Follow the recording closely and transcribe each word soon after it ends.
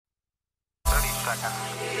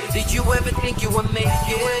Did you ever think you would make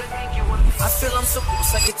it? I feel I'm so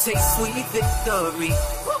close, I could taste sweet victory.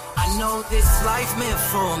 I know this life meant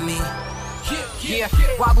for me. Yeah,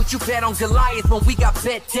 why would you bet on Goliath when we got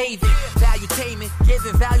Bet David? Valuetainment,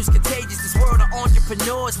 giving value's contagious. This world of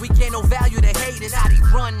entrepreneurs, we can't no value to haters. How they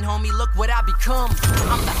run, homie, look what I become.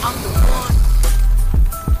 I'm the one.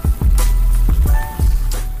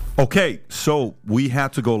 Okay, so we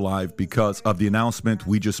had to go live because of the announcement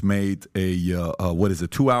we just made 2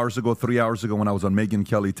 hours ago, 3 hours ago when I was on Megyn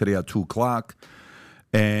Kelly today at 2 o'clock.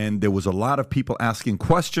 And there was a lot of people asking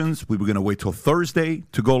questions. We were going to wait till Thursday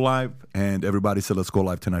to go live. And everybody said, let's go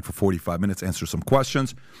live tonight for 45 minutes, answer some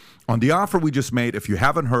questions. On the offer we just made, if you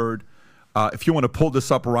haven't heard, if you want to pull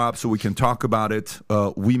this up, Rob, so we can talk about it,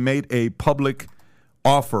 we made a public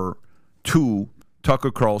offer to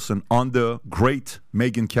Tucker Carlson on the great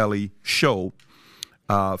Megyn Kelly show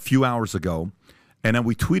a few hours ago. And then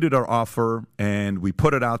we tweeted our offer and we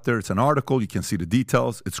put it out there. It's an article. You can see the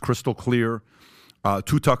details. It's crystal clear.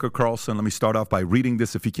 To Tucker Carlson, let me start off by reading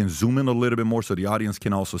this. If you can zoom in a little bit more so the audience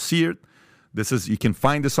can also see it. You can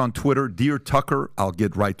find this on Twitter. Dear Tucker, I'll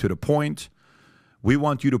get right to the point. We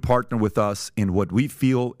want you to partner with us in what we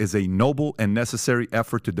feel is a noble and necessary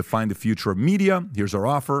effort to define the future of media. Here's our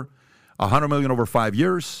offer. $100 million over 5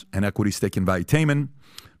 years, an equity stake in Valuetainment,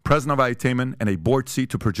 president of Valuetainment, and a board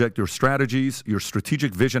seat to project your strategies, your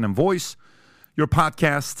strategic vision and voice, your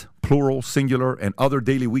podcast, plural, singular, and other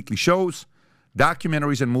daily, weekly shows,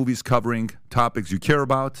 documentaries and movies covering topics you care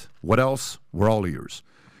about. What else? We're all ears.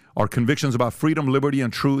 Our convictions about freedom, liberty,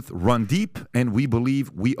 and truth run deep, and we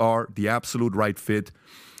believe we are the absolute right fit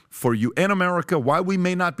for you in America. While we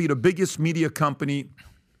may not be the biggest media company,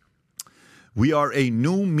 we are a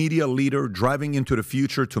new media leader driving into the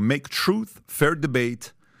future to make truth, fair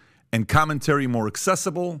debate, and commentary more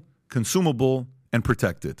accessible, consumable, and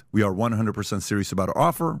protected. We are 100% serious about our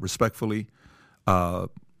offer. Respectfully,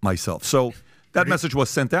 myself. So that message was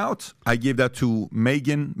sent out. I gave that to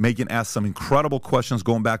Megyn. Megyn asked some incredible questions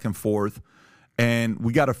going back and forth. And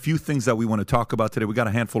we got a few things that we want to talk about today. We got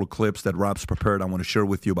a handful of clips that Rob's prepared. I want to share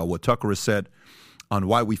with you about what Tucker has said on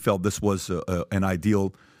why we felt this was an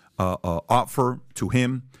ideal offer to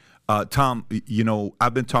him. Tom,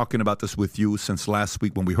 I've been talking about this with you since last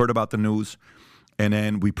week when we heard about the news, and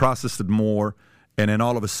then we processed it more, and then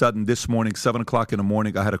all of a sudden this morning, 7 o'clock in the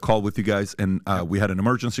morning, I had a call with you guys, and we had an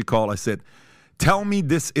emergency call. I said, tell me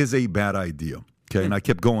this is a bad idea. Okay, and I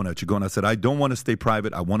kept going at you. I said, I don't want to stay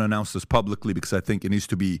private. I want to announce this publicly because I think it needs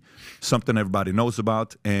to be something everybody knows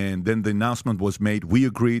about. And then the announcement was made. We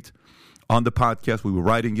agreed on the podcast. We were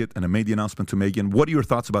writing it, and I made the announcement to Megyn. What are your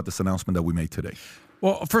thoughts about this announcement that we made today?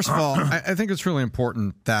 Well, first of all, I think it's really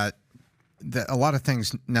important that a lot of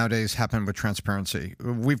things nowadays happen with transparency.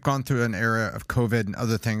 We've gone through an era of COVID and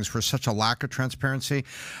other things where such a lack of transparency.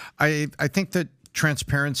 I think that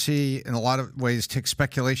transparency in a lot of ways takes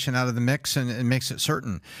speculation out of the mix and makes it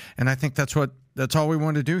certain. And I think that's all we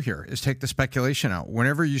want to do here is take the speculation out.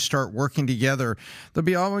 Whenever you start working together, there'll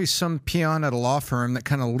be always some peon at a law firm that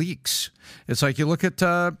kind of leaks. It's like you look at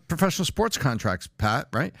professional sports contracts, Pat,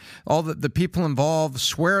 right? All the people involved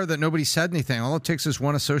swear that nobody said anything. All it takes is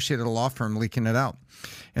one associate at a law firm leaking it out.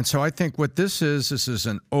 And so I think what this is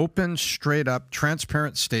an open, straight up,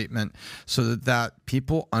 transparent statement so that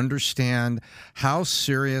people understand how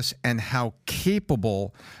serious and how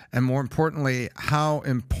capable, and more importantly, how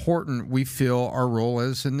important we feel our role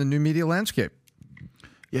is in the new media landscape.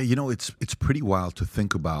 Yeah, it's pretty wild to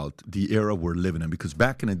think about the era we're living in, because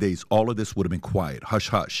back in the days, all of this would have been quiet, hush,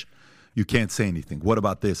 hush. You can't say anything. What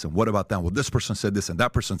about this and what about that? Well, this person said this and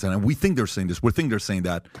that person said, and we think they're saying this. We think they're saying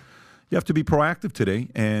that. You have to be proactive today,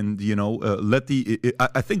 and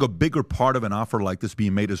I think a bigger part of an offer like this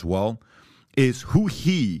being made as well is who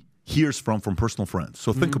he hears from personal friends.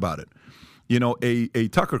 So think about it. A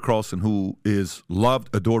Tucker Carlson who is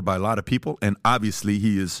loved, adored by a lot of people, and obviously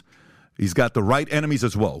he's got the right enemies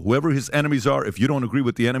as well. Whoever his enemies are, if you don't agree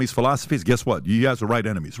with the enemy's philosophies, guess what? He has the right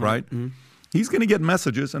enemies, right? Mm-hmm. He's going to get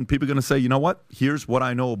messages, and people are going to say, you know what? Here's what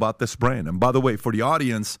I know about this brand. And by the way, for the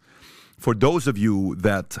audience, for those of you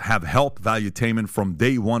that have helped Valuetainment from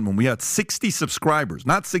day one, when we had 60 subscribers,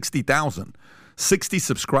 not 60,000, 60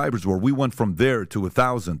 subscribers, where we went from there to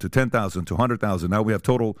 1,000, to 10,000, to 100,000. Now we have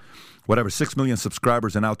total, 6 million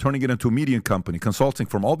subscribers, and now turning it into a media company, consulting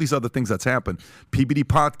from all these other things that's happened. PBD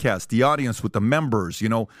podcast, the audience with the members,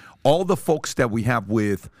 all the folks that we have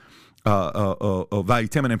with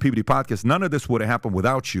Valuetainment and PBD podcast. None of this would have happened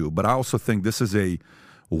without you, but I also think this is a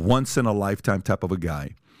once-in-a-lifetime type of a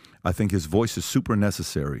guy. I think his voice is super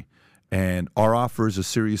necessary, and our offer is a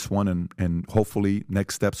serious one, and hopefully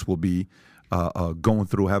next steps will be going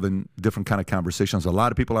through, having different kind of conversations. A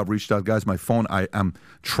lot of people have reached out. Guys, my phone, I'm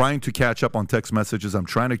trying to catch up on text messages. I'm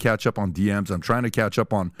trying to catch up on DMs. I'm trying to catch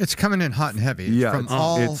up on... It's coming in hot and heavy from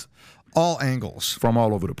all angles. From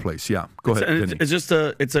all over the place, yeah. Go ahead, It's just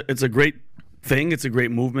it's a great thing. It's a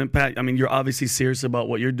great movement, Pat. I mean, you're obviously serious about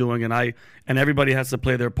what you're doing, and everybody has to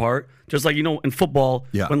play their part. Just like, in football,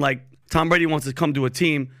 when like Tom Brady wants to come to a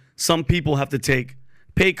team, some people have to take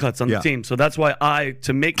pay cuts on the team. So that's why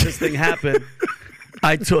to make this thing happen,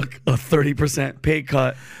 I took a 30% pay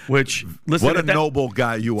cut, which, listen, what a noble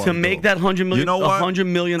guy you are. To make that $100 million, $100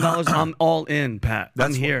 million, I'm all in, Pat.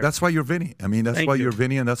 I'm here. That's why you're Vinny. I mean, that's why you're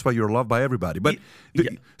Vinny, and that's why you're loved by everybody. But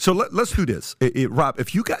so let's do this. Rob,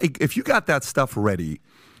 if you got that stuff ready,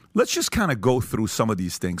 let's just kind of go through some of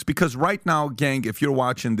these things. Because right now, gang, if you're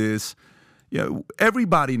watching this,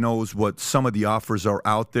 everybody knows what some of the offers are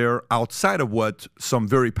out there outside of what some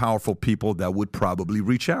very powerful people that would probably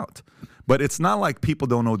reach out. But it's not like people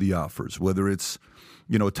don't know the offers, whether it's,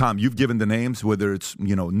 Tom, you've given the names, whether it's,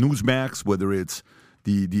 Newsmax, whether it's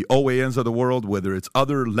the OANs of the world, whether it's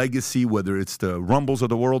other legacy, whether it's the Rumbles of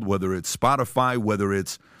the world, whether it's Spotify, whether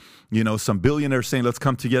it's, some billionaires saying, let's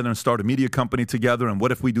come together and start a media company together. And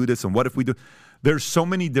what if we do this? And what if we do? There's so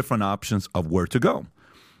many different options of where to go.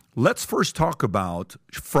 Let's first talk about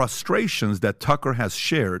frustrations that Tucker has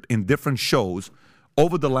shared in different shows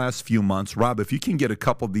over the last few months. Rob, if you can get a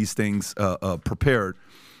couple of these things prepared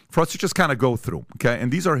for us to just kind of go through, okay?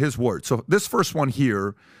 And these are his words. So this first one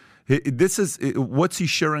here, this is what's he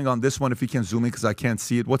sharing on this one, if you can zoom in because I can't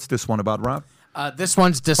see it. What's this one about, Rob? This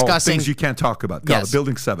one's discussing... things you can't talk about. Yes.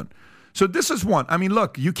 Building 7. So this is one. I mean,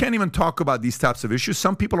 look, you can't even talk about these types of issues.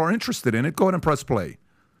 Some people are interested in it. Go ahead and press play.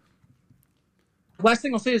 Last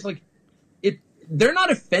thing I'll say is, they're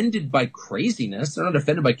not offended by craziness. They're not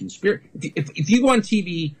offended by conspiracy. If you go on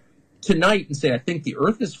TV tonight and say, I think the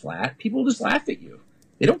earth is flat, people will just laugh at you.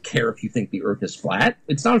 They don't care if you think the earth is flat.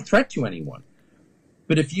 It's not a threat to anyone.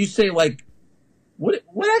 But if you say, what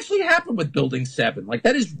actually happened with Building 7?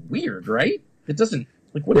 That is weird, right? It doesn't,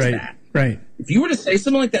 what is that? Right. If you were to say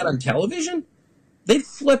something like that on television, they'd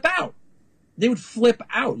flip out. They would flip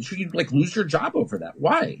out. So you'd, lose your job over that.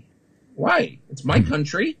 Why? It's my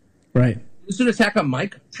country. Right. Is it an attack on my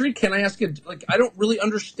country? Can I ask you, I don't really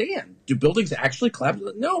understand. Do buildings actually collapse?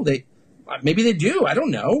 No, maybe they do. I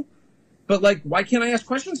don't know. But, why can't I ask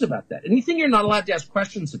questions about that? Anything you're not allowed to ask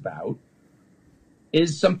questions about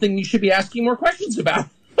is something you should be asking more questions about.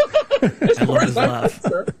 As far as I'm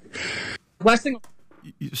concerned. Last thing.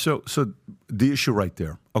 So the issue right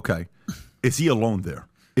there, okay, is he alone there?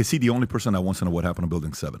 Is he the only person that wants to know what happened on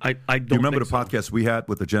Building 7? I don't Do you remember the so. podcast we had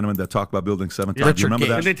with the gentleman that talked about Building 7? Yeah. Do you remember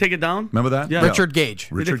that? Did they take it down? Remember that? Yeah. Richard Gage.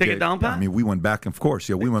 Did they take it down, Pat? I mean, we went back and forth.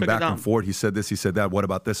 Yeah, we went back and forth. He said this, he said that. What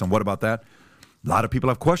about this and what about that? A lot of people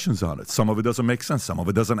have questions on it. Some of it doesn't make sense. Some of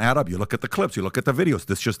it doesn't add up. You look at the clips. You look at the videos.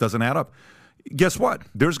 This just doesn't add up. Guess what?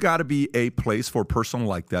 There's got to be a place for a person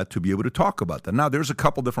like that to be able to talk about that. Now, there's a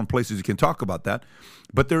couple different places you can talk about that,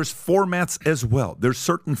 but there's formats as well. There's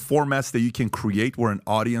certain formats that you can create where an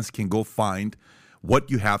audience can go find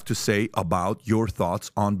what you have to say about your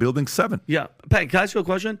thoughts on Building 7. Yeah. Pat, can I ask you a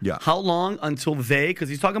question? Yeah. How long until because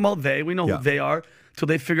he's talking about we know who they are, till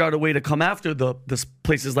they figure out a way to come after the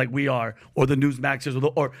places like we are, or the Newsmaxes,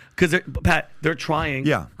 because Pat, they're trying.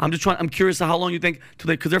 Yeah. I'm curious how long you think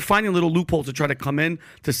because they're finding little loopholes to try to come in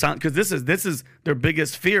to sound, because this is their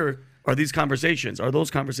biggest fear. Are those conversations?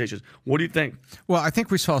 What do you think? Well, I think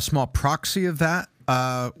we saw a small proxy of that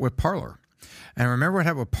with Parler. And remember what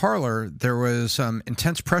happened with Parler? There was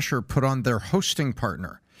intense pressure put on their hosting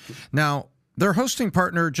partner. Now, their hosting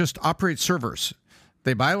partner just operates servers.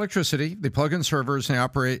 They buy electricity, they plug in servers, and they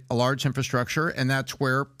operate a large infrastructure, and that's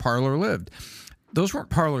where Parler lived. Those weren't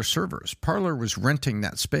Parler servers. Parler was renting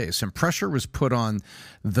that space, and pressure was put on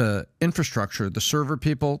the infrastructure, the server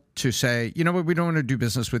people, to say, you know what, we don't want to do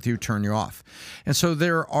business with you, turn you off. And so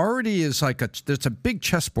there already is there's a big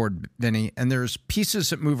chessboard, Vinny, and there's pieces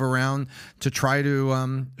that move around to try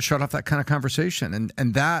to shut off that kind of conversation.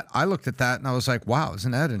 And that, I looked at that and I was like, wow,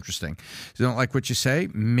 isn't that interesting? You don't like what you say?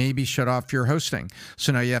 Maybe shut off your hosting.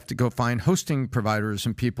 So now you have to go find hosting providers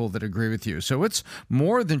and people that agree with you. So it's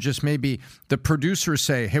more than just maybe the producers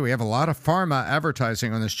say, hey, we have a lot of pharma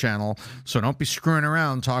advertising on this channel, so don't be screwing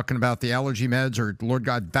around talking about the allergy meds or, Lord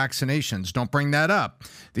God, vaccinations. Don't bring that up.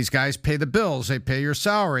 These guys pay the bills, they pay your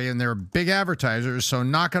salary, and they're big advertisers, so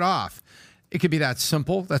knock it off. It could be that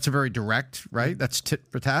simple. That's a very direct, right? That's tit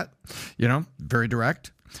for tat, very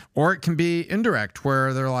direct. Or it can be indirect,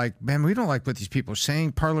 where they're like, man, we don't like what these people are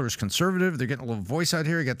saying. Parler is conservative. They're getting a little voice out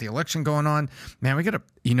here. You got the election going on. Man, we got to,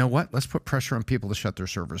 you know what? Let's put pressure on people to shut their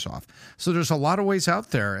servers off. So there's a lot of ways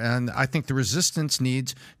out there. And I think the resistance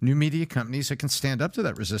needs new media companies that can stand up to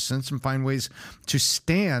that resistance and find ways to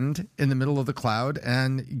stand in the middle of the cloud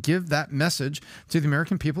and give that message to the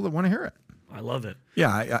American people that want to hear it. I love it.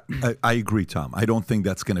 Yeah, I agree, Tom. I don't think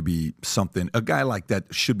that's going to be something. A guy like that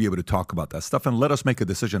should be able to talk about that stuff and let us make a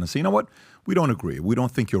decision and say, you know what? We don't agree. We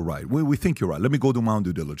don't think you're right. We think you're right. Let me go do my own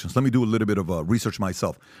due diligence. Let me do a little bit of research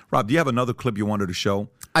myself. Rob, do you have another clip you wanted to show?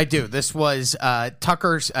 I do. This was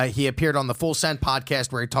Tucker's. He appeared on the Full Send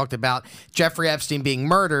podcast where he talked about Jeffrey Epstein being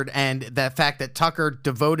murdered and the fact that Tucker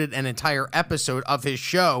devoted an entire episode of his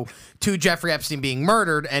show to Jeffrey Epstein being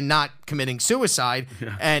murdered and not committing suicide,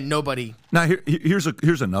 and nobody. Now,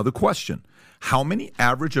 here's another question. How many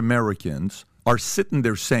average Americans are sitting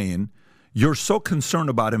there saying, you're so concerned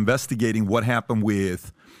about investigating what happened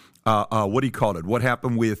with, what do you call it? What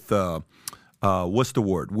happened with, what's the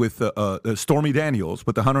word? With Stormy Daniels,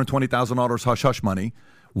 with the $120,000 hush-hush money.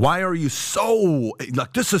 Why are you so,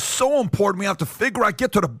 like, this is so important. We have to figure out,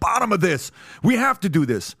 get to the bottom of this. We have to do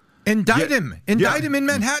this. Indict him in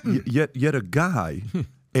Manhattan. Yet a guy...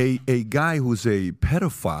 A guy who's a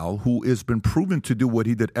pedophile who has been proven to do what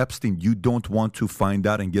he did Epstein, you don't want to find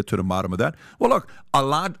out and get to the bottom of that? Well, look, a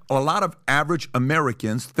lot of average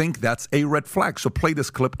Americans think that's a red flag. So play this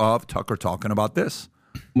clip of Tucker talking about this.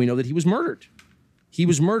 We know that he was murdered. He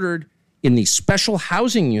was murdered in the special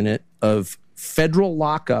housing unit of federal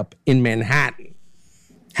lockup in Manhattan.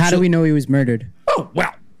 How do we know he was murdered? Oh,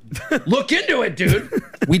 well, look into it, dude.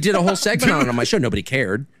 We did a whole segment on it on my show. Nobody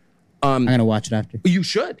cared. I'm going to watch it after. You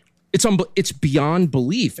should. It's beyond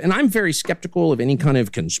belief. And I'm very skeptical of any kind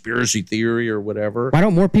of conspiracy theory or whatever. Why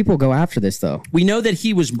don't more people go after this, though? We know that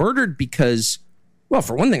he was murdered because, well,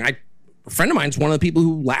 for one thing, a friend of mine's one of the people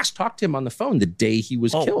who last talked to him on the phone the day he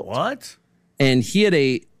was killed. What? And he had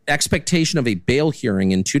a expectation of a bail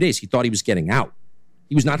hearing in 2 days. He thought he was getting out.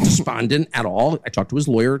 He was not despondent at all. I talked to his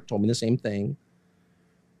lawyer, told me the same thing.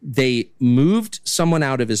 They moved someone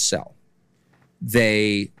out of his cell.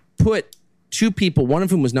 They put two people, one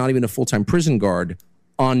of whom was not even a full-time prison guard,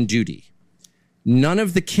 on duty. None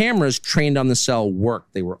of the cameras trained on the cell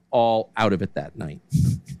worked. They were all out of it that night.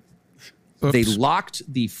 Oops. They locked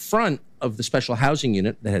the front of the special housing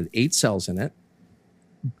unit that had 8 cells in it,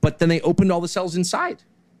 but then they opened all the cells inside.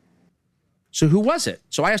 So who was it?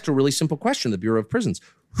 So I asked a really simple question, the Bureau of Prisons.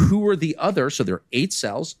 Who were the other? So there are 8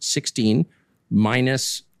 cells, 16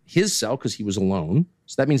 minus his cell because he was alone.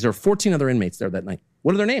 So that means there are 14 other inmates there that night.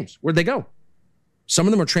 What are their names? Where'd they go? Some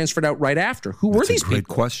of them were transferred out right after. Who were these people? Great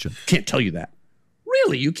question. Can't tell you that.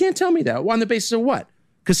 Really? You can't tell me that? Well, on the basis of what?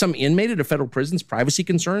 Because some inmate at a federal prison's privacy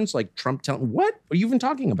concerns, like Trump telling, what are you even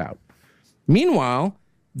talking about? Meanwhile,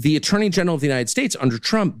 the Attorney General of the United States under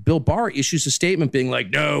Trump, Bill Barr, issues a statement being like,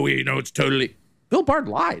 no, it's totally. Bill Barr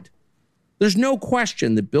lied. There's no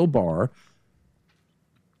question that Bill Barr,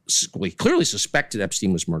 well, he clearly suspected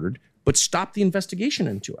Epstein was murdered, but stopped the investigation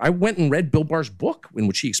into it. I went and read Bill Barr's book in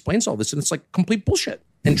which he explains all this, and it's like complete bullshit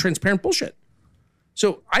and transparent bullshit.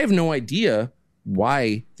 So I have no idea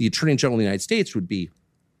why the Attorney General of the United States would be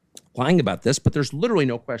lying about this, but there's literally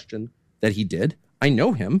no question that he did. I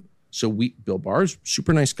know him. So Bill Barr's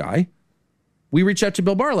super nice guy. We reached out to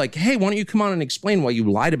Bill Barr like, hey, why don't you come on and explain why you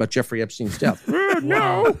lied about Jeffrey Epstein's death?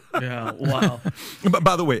 No. Yeah, wow. But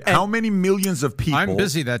by the way, how many millions of people... I'm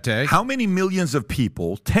busy that day. How many millions of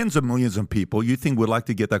people, tens of millions of people, you think would like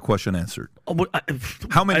to get that question answered?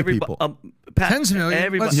 How many people? Pat, tens of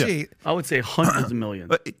millions? Let's see. I would say hundreds of millions.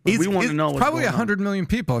 We want to know probably 100 million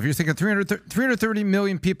people. If you're thinking 330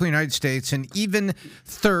 million people in the United States, and even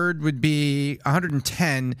third would be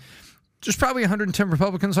 110... There's probably 110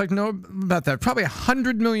 Republicans like to know about that. Probably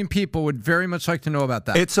 100 million people would very much like to know about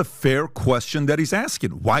that. It's a fair question that he's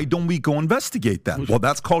asking. Why don't we go investigate that? Well,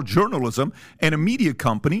 that's called journalism, and a media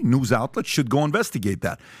company, news outlet, should go investigate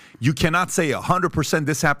that. You cannot say 100%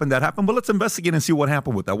 this happened, that happened, but let's investigate and see what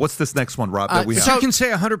happened with that. What's this next one, Rob, that we have? So you can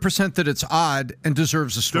say 100% that it's odd and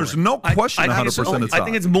deserves a story. There's no question 100% it's odd. I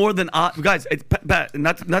think it's more than odd. Guys, Pat,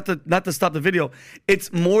 not to stop the video.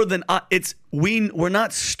 It's more than odd. We're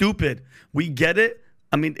not stupid. We get it.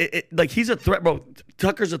 I mean, like he's a threat, bro.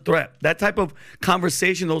 Tucker's a threat. That type of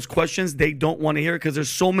conversation, those questions, they don't want to hear because there's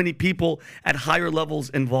so many people at higher levels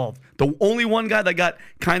involved. The only one guy that got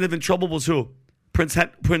kind of in trouble was who? Prince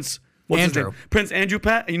what's Andrew. His name? Prince Andrew,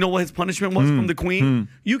 Pat. And you know what his punishment was from the Queen?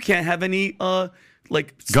 You can't have any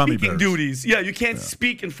Gummy speaking bears. duties. Yeah, you can't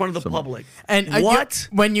speak in front of the public. And what?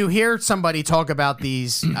 When you hear somebody talk about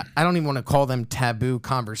these, I don't even want to call them taboo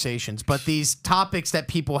conversations, but these topics that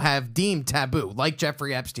people have deemed taboo, like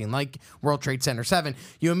Jeffrey Epstein, like World Trade Center 7,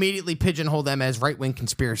 you immediately pigeonhole them as right-wing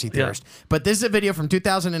conspiracy theorists. Yeah. But this is a video from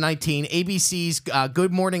 2019, ABC's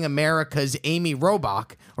Good Morning America's Amy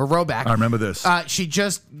Robach. I remember this. She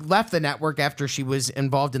just left the network after she was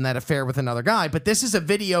involved in that affair with another guy. But this is a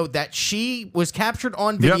video that she was captured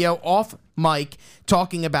on video off mic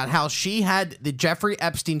talking about how she had the Jeffrey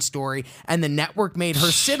Epstein story and the network made her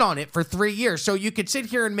sit on it for 3 years. So you could sit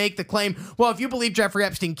here and make the claim, well, if you believe Jeffrey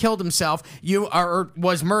Epstein killed himself, or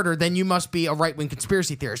was murdered, then you must be a right-wing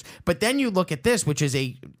conspiracy theorist. But then you look at this, which is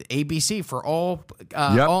a ABC for all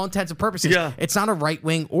intents and purposes. Yeah. It's not a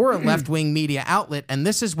right-wing or a left-wing media outlet, and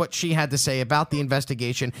this is what she had to say about the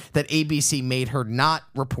investigation that ABC made her not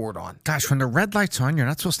report on. Gosh, when the red light's on, you're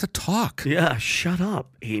not supposed to talk. Yeah, shut up,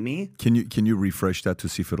 Amy. Can you refresh that to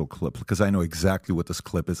see if it'll clip? Because I know exactly what this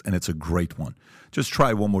clip is, and it's a great one. Just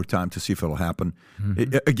try one more time to see if it'll happen.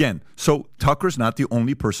 Again, so Tucker's not the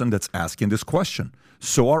only person that's asking this question.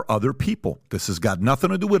 So are other people. This has got nothing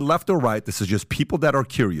to do with left or right. This is just people that are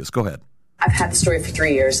curious. Go ahead. I've had the story for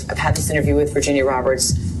 3 years. I've had this interview with Virginia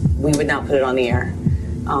Roberts. We would not put it on the air.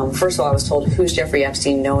 First of all, I was told, who's Jeffrey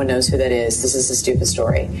Epstein? No one knows who that is. This is a stupid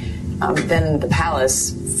story. Then the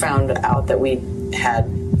palace found out that we had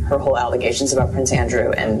her whole allegations about Prince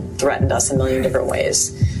Andrew and threatened us a million different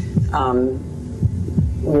ways.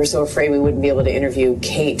 We were so afraid we wouldn't be able to interview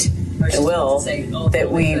Kate and Will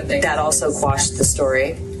that also quashed the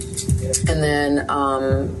story. And then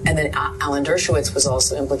Alan Dershowitz was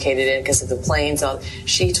also implicated in it because of the planes.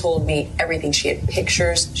 She told me everything. She had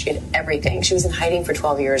pictures. She had everything. She was in hiding for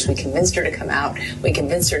 12 years. We convinced her to come out. We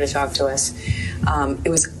convinced her to talk to us. It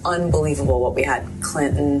was unbelievable what we had.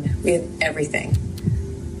 Clinton. We had everything.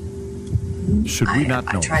 Should we not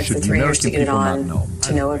know? I tried for 3 years to get it on,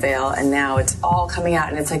 to no avail, and now it's all coming out,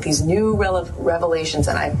 and it's like these new revelations,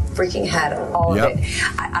 and I freaking had all of it.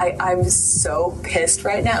 I'm so pissed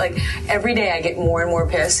right now. Like, every day I get more and more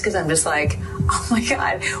pissed because I'm just like, oh my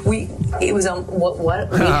God, what we had was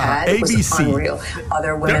unreal.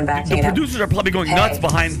 Other women backing it up. The producers are probably going nuts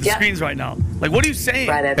behind the screens right now. Like, what are you saying?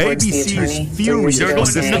 ABC's furious.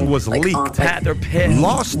 This was leaked. Pat, they're pissed.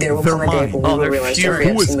 Lost their mind. Oh, they're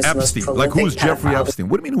furious. Who is Epstein? Like, who is Jeffrey Epstein?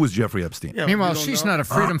 What do you mean, who is Jeffrey Epstein? Yeah, meanwhile, she's not a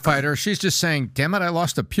freedom fighter. She's just saying, damn it, I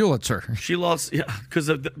lost a Pulitzer. She lost, because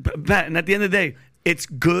of Pat. And at the end of the day, it's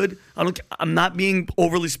good. I'm not being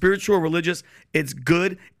overly spiritual or religious. It's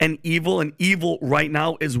good and evil right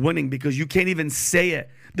now is winning because you can't even say it.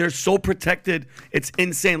 They're so protected. It's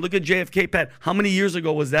insane. Look at JFK, Pat. How many years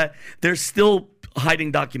ago was that? They're still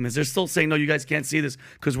hiding documents. They're still saying, no, you guys can't see this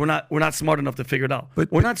because we're not smart enough to figure it out.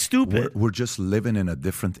 But we're not stupid. We're just living in a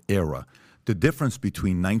different era. The difference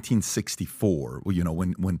between 1964,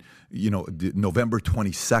 when November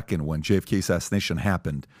 22nd, when JFK assassination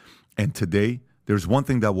happened, and today, there's one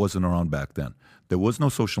thing that wasn't around back then. There was no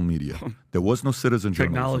social media. There was no citizen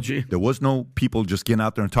journalism. Technology. There was no people just getting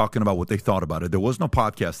out there and talking about what they thought about it. There was no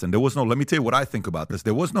podcasting. There was no, let me tell you what I think about this.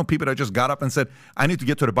 There was no people that just got up and said, I need to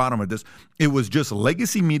get to the bottom of this. It was just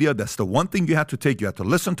legacy media. That's the one thing you had to take. You had to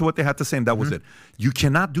listen to what they had to say, and that was it. You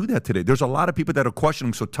cannot do that today. There's a lot of people that are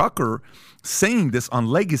questioning. So Tucker saying this on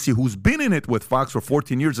Legacy, who's been in it with Fox for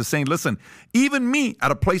 14 years, is saying, listen, even me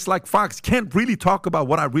at a place like Fox can't really talk about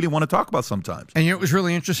what I really want to talk about sometimes. And you know what was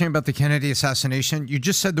really interesting about the Kennedy assassination? You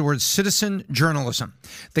just said the word citizen journalism.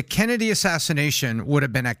 The Kennedy assassination would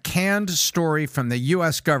have been a canned story from the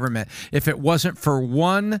U.S. government if it wasn't for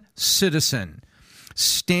one citizen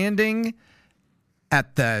standing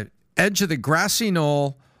at the edge of the grassy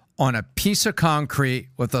knoll on a piece of concrete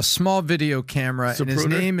with a small video camera, and his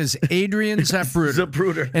name is Adrian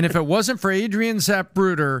Zapruder. And if it wasn't for Adrian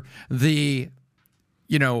Zapruder,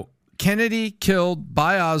 Kennedy killed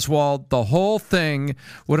by Oswald, the whole thing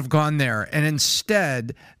would have gone there. And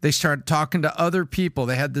instead, they started talking to other people.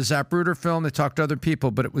 They had the Zapruder film. They talked to other people.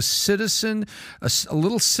 But it was a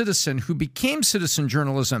little citizen who became citizen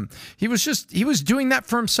journalism. He was doing that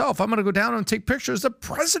for himself. I'm going to go down and take pictures. The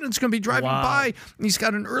president's going to be driving by. He's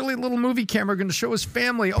got an early little movie camera going to show his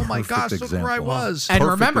family. Oh, my gosh, look where I was. And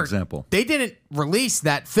remember, they didn't release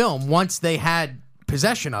that film once they had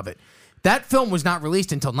possession of it. That film was not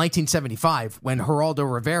released until 1975 when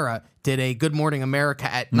Geraldo Rivera did a Good Morning America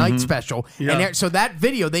at Night special. Yeah. And so that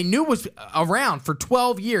video they knew was around for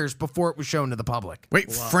 12 years before it was shown to the public.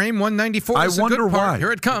 Wait, frame 194 I is a wonder good part. why.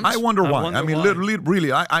 Here it comes. I wonder why. wonder I mean, why. literally,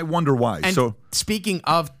 really, I wonder why. And So speaking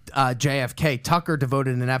of JFK, Tucker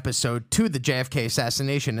devoted an episode to the JFK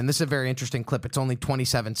assassination, and this is a very interesting clip. It's only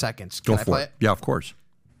 27 seconds. Can go I for play it. Yeah, of course.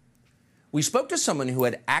 We spoke to someone who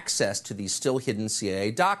had access to these still hidden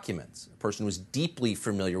CIA documents, a person who was deeply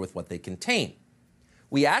familiar with what they contain.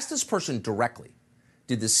 We asked this person directly,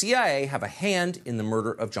 did the CIA have a hand in the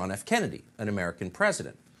murder of John F. Kennedy, an American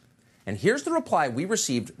president? And here's the reply we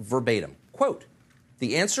received verbatim. Quote,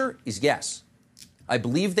 the answer is yes. I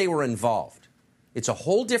believe they were involved. It's a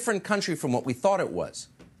whole different country from what we thought it was.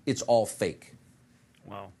 It's all fake.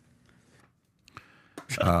 Wow.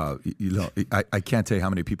 I can't tell you how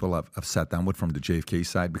many people I've sat down with from the JFK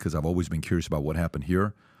side because I've always been curious about what happened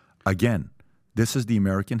here. Again, this is the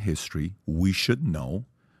American history. We should know.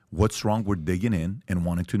 What's wrong? We're digging in and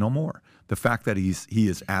wanting to know more. The fact that he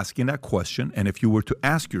is asking that question, and if you were to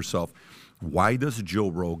ask yourself, why does Joe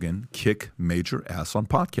Rogan kick major ass on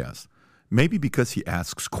podcasts? Maybe because he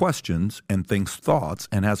asks questions and thinks thoughts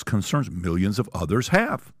and has concerns millions of others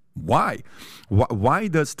have. Why? Why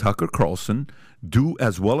does Tucker Carlson do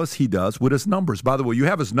as well as he does with his numbers? By the way, you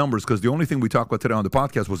have his numbers because the only thing we talked about today on the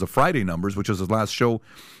podcast was the Friday numbers, which is his last show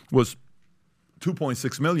was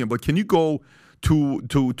 2.6 million. But can you go to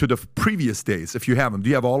the previous days if you have them? Do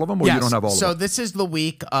you have all of them or Yes. you don't have all of them? So this is the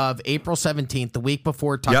week of April 17th, the week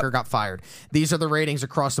before Tucker got fired. These are the ratings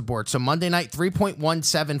across the board. So Monday night,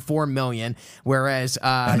 3.174 million, whereas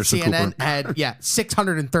CNN had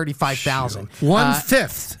 635,000.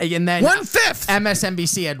 1/5. And then 1/5.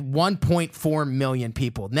 MSNBC had 1.4 million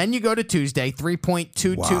people. Then you go to Tuesday,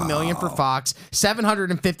 3.22 million for Fox,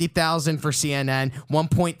 750,000 for CNN,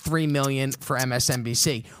 1.3 million for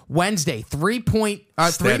MSNBC. Wednesday, 3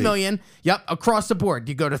 million. Yep, across the board.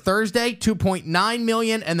 You go to Thursday, 2.9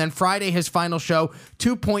 million, and then Friday, his final show,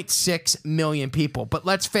 2.6 million people. But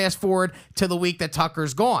let's fast forward to the week that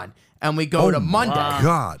Tucker's gone, and we go to Monday.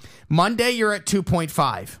 God. Monday, you're at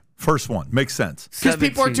 2.5. First one. Makes sense. Because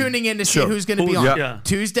people are tuning in to see who's going to be on. Yeah.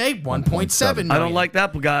 Tuesday, 1.7 million. I don't like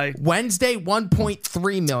that guy. Wednesday,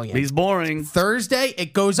 1.3 million. He's boring. Thursday,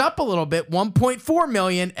 it goes up a little bit, 1.4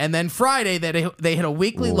 million, and then Friday, they hit a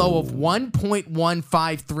weekly low of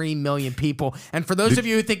 1.153 million people. And for those of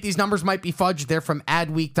you who think these numbers might be fudged, they're from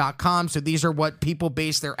adweek.com, so these are what people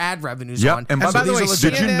base their ad revenues on. And by the way, these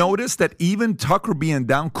did you notice that even Tucker being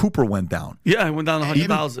down, Cooper went down? Yeah, it went down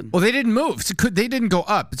 100,000. Well, they didn't move. They didn't go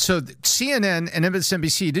up. So CNN and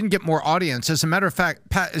MSNBC didn't get more audience. As a matter of fact,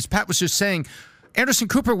 as Pat was just saying, Anderson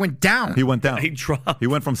Cooper went down. He went down. He dropped. He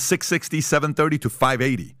went from 660, 730 to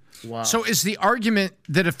 580. Wow. So is the argument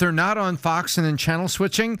that if they're not on Fox and then channel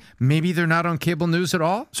switching, maybe they're not on cable news at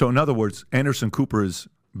all? So in other words, Anderson Cooper is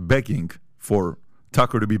begging for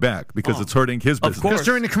Tucker to be back because it's hurting his business. course. Because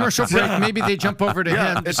during the commercial break, maybe they jump over to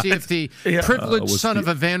him to see if the privileged son of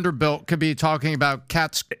a Vanderbilt could be talking about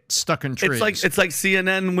cats stuck in trees. It's like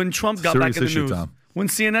CNN when Trump got back in the Serious issue, news. Tom. When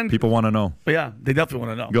CNN People want to know. Yeah, they definitely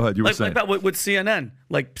want to know. Go ahead, you were like, saying. Like that with CNN.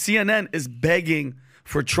 Like CNN is begging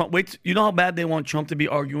for Trump. Wait, you know how bad they want Trump to be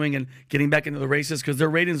arguing and getting back into the races because their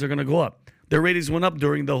ratings are going to go up. Their ratings went up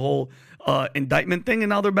during the whole indictment thing, and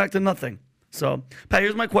now they're back to nothing. So, Pat,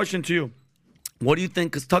 here's my question to you. What do you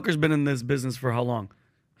think? Because Tucker's been in this business for how long?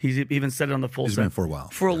 He's even said it on the full He's set. been for a while.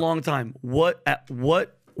 For a long time. What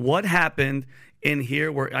happened in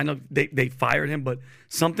here where I know they fired him, but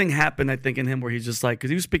something happened, I think, in him where he's just like, because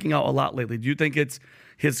he was speaking out a lot lately. Do you think it's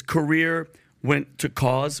his career went to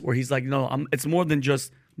cause where he's like, no, it's more than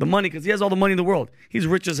just the money because he has all the money in the world. He's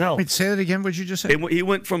rich as hell. Wait, say that again. What did you just say? He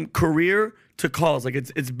went from career to cause. Like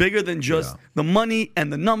it's bigger than just the money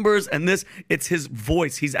and the numbers and this. It's his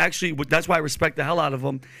voice. He's actually, that's why I respect the hell out of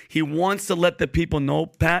him. He wants to let the people know,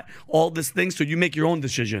 Pat, all this thing so you make your own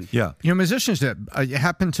decision. Yeah. You know, musicians did. It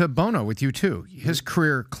happened to Bono with U2. His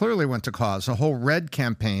career clearly went to cause a whole Red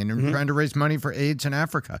campaign and trying to raise money for AIDS in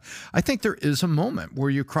Africa. I think there is a moment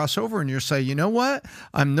where you cross over and you say, you know what?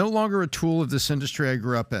 I'm no longer a tool of this industry I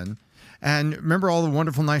grew up in. And remember all the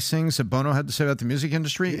wonderful, nice things that Bono had to say about the music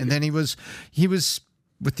industry? And then he was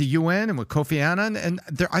with the UN and with Kofi Annan. And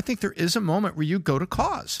I think there is a moment where you go to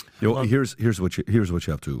cause. Here's what you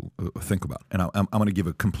have to think about. And I'm going to give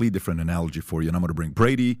a complete different analogy for you. And I'm going to bring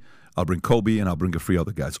Brady, I'll bring Kobe, and I'll bring a few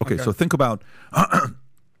other guys. Okay. So think about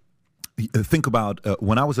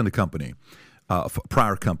when I was in the company,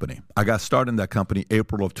 prior company. I got started in that company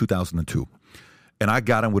April of 2002. And I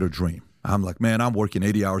got in with a dream. I'm like, man, I'm working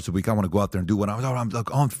 80 hours a week. I want to go out there and do what I'm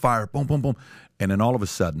like on fire. Boom, boom, boom. And then all of a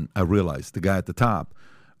sudden, I realized the guy at the top,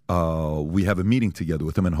 we have a meeting together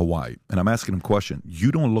with him in Hawaii. And I'm asking him a question.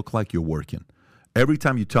 You don't look like you're working. Every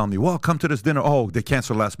time you tell me, well, come to this dinner. Oh, they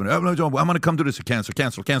canceled last minute. I'm going to come to this.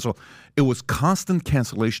 Cancel. It was constant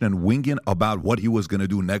cancellation and winging about what he was going to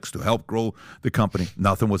do next to help grow the company.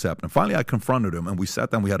 Nothing was happening. Finally, I confronted him, and we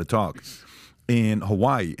sat down. We had a talk in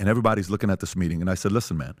Hawaii, and everybody's looking at this meeting. And I said,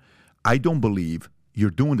 listen, man, I don't believe you're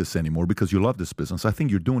doing this anymore because you love this business. I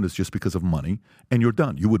think you're doing this just because of money, and you're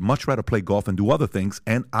done. You would much rather play golf and do other things,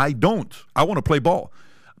 and I don't. I want to play ball.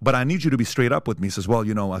 But I need you to be straight up with me. He says, well,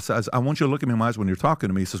 I want you to look at me in my eyes when you're talking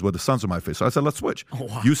to me. He says, well, the sun's on my face. So I said, let's switch. Oh,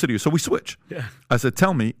 wow. You said you. So we switch. Yeah. I said,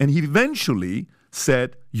 tell me. And he eventually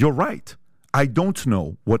said, you're right. I don't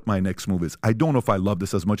know what my next move is. I don't know if I love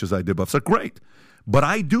this as much as I did. But I said, great. But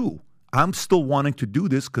I do. I'm still wanting to do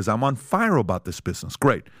this because I'm on fire about this business.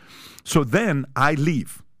 Great. So then I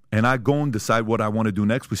leave, and I go and decide what I want to do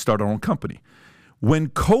next. We start our own company. When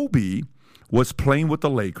Kobe was playing with the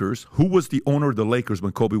Lakers, who was the owner of the Lakers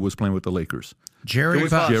when Kobe was playing with the Lakers? Jerry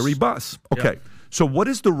Buss. Jerry Buss. Okay. Yeah. So what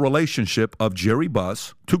is the relationship of Jerry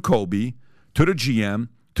Buss to Kobe, to the GM,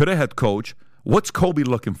 to the head coach? What's Kobe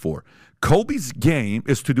looking for? Kobe's game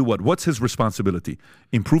is to do what? What's his responsibility?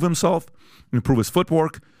 Improve himself, improve his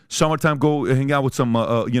footwork. Summertime, go hang out with some,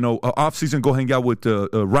 off-season, go hang out with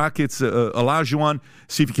Rockets, Olajuwon,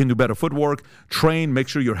 see if you can do better footwork, train, make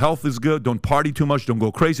sure your health is good, don't party too much, don't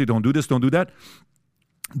go crazy, don't do this, don't do that.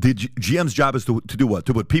 The GM's job is to do what?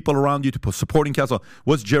 To put people around you, to put supporting council.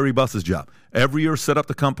 What's Jerry Buss's job? Every year, set up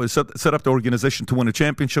the company, set up the organization to win a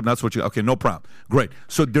championship. That's what okay, no problem. Great.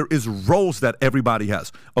 So there is roles that everybody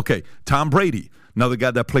has. Okay, Tom Brady, another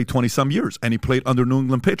guy that played 20-some years, and he played under New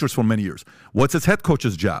England Patriots for many years. What's his head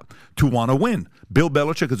coach's job? To want to win. Bill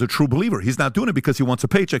Belichick is a true believer. He's not doing it because he wants a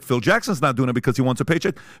paycheck. Phil Jackson's not doing it because he wants a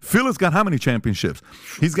paycheck. Phil has got how many championships?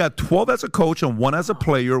 He's got 12 as a coach and 1 as a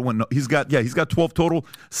player. He's got 12 total,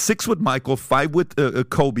 6 with Michael, 5 with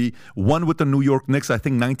Kobe, 1 with the New York Knicks, I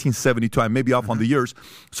think 1972. I may be off on the years.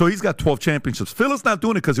 So he's got 12 championships. Phil is not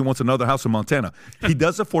doing it because he wants another house in Montana. He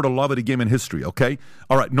does it for the love of the game and history, okay?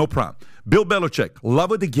 All right, no problem. Bill Belichick,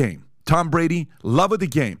 love of the game. Tom Brady, love of the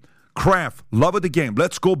game. Kraft, love of the game.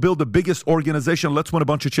 Let's go build the biggest organization. Let's win a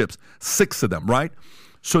bunch of chips. 6 of them, right?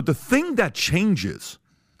 So the thing that changes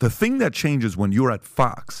when you're at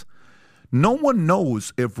Fox, no one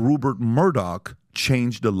knows if Rupert Murdoch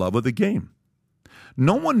changed the love of the game.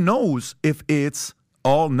 No one knows if it's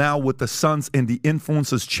all now with the Suns and the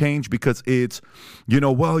influences change because it's,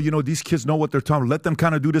 these kids know what they're talking about. Let them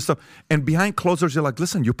kind of do this stuff. And behind closed doors, you're like,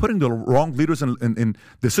 listen, you're putting the wrong leaders in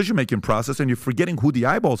decision-making process and you're forgetting who the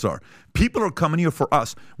eyeballs are. People are coming here for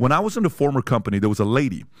us. When I was in the former company, there was a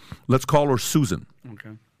lady. Let's call her Susan.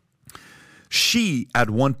 Okay. She, at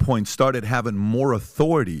one point, started having more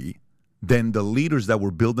authority than the leaders that were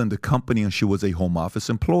building the company, and she was a home office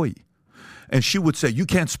employee. And she would say, you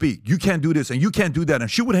can't speak, you can't do this, and you can't do that.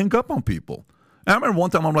 And she would hang up on people. And I remember one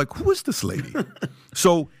time, I'm like, who is this lady?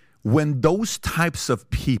 So when those types of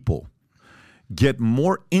people get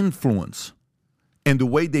more influence in the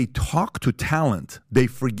way they talk to talent, they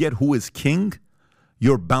forget who is king,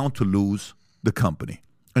 you're bound to lose the company.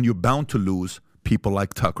 And you're bound to lose people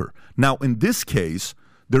like Tucker. Now, in this case,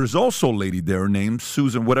 there's also a lady there named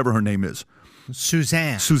Susan, whatever her name is.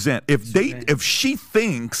 Suzanne. If she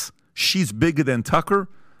thinks she's bigger than Tucker,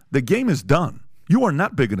 the game is done. You are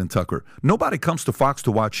not bigger than Tucker. Nobody comes to Fox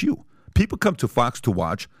to watch you. People come to Fox to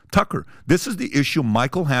watch Tucker. This is the issue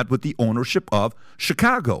Michael had with the ownership of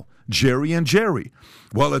Chicago, Jerry and Jerry.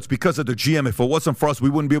 Well, it's because of the GM. If it wasn't for us, we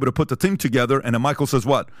wouldn't be able to put the team together. And then Michael says,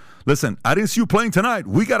 what? Listen, I didn't see you playing tonight.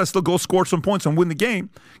 We got to still go score some points and win the game.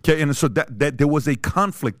 Okay, and so that there was a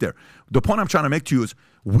conflict there. The point I'm trying to make to you is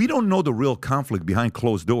we don't know the real conflict behind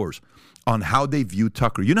closed doors on how they view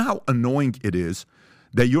Tucker. You know how annoying it is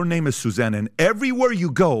that your name is Suzanne, and everywhere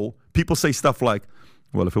you go, people say stuff like,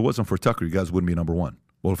 well, if it wasn't for Tucker, you guys wouldn't be number one.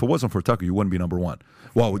 Well, if it wasn't for Tucker, you wouldn't be number one.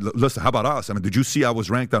 Well, listen, how about us? I mean, did you see I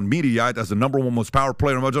was ranked on Mediaite as the number 1 most power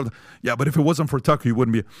player? Yeah, but if it wasn't for Tucker, you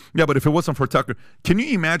wouldn't be. Yeah, but if it wasn't for Tucker. Can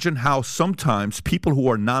you imagine how sometimes people who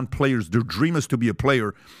are non-players, their dream is to be a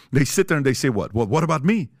player, they sit there and they say what? Well, what about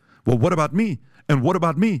me? Well, what about me? And what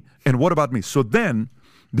about me? And what about me? So then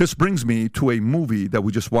this brings me to a movie that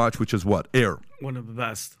we just watched, which is what? Air. One of the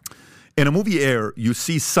best. In a movie Air, you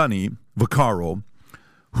see Sonny Vaccaro,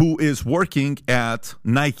 who is working at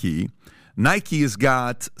Nike. Nike has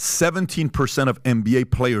got 17% of NBA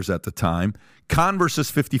players at the time Converse is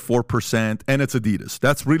 54%, and it's Adidas.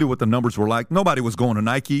 That's really what the numbers were like. Nobody was going to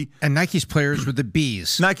Nike. And Nike's players were the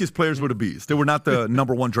Bs. Nike's players were the Bs. They were not the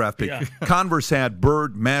number one draft pick. Yeah. Converse had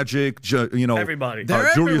Bird, Magic, everybody.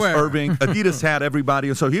 They're Julius everywhere. Erving. Adidas had everybody.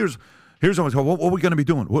 And so here's what are we going to be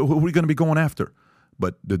doing? What are we going to be going after?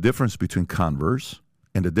 But the difference between Converse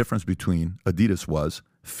and the difference between Adidas was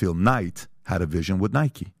Phil Knight had a vision with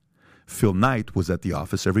Nike. Phil Knight was at the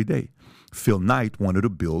office every day. Phil Knight wanted to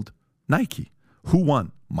build Nike. Who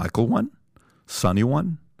won? Michael won. Sonny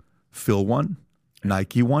won. Phil won.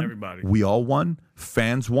 Nike won. Everybody. We all won.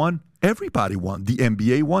 Fans won. Everybody won. The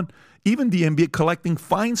NBA won. Even the NBA collecting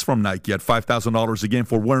fines from Nike at $5,000 a game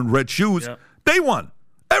for wearing red shoes. Yep. They won.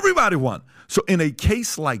 Everybody won. So in a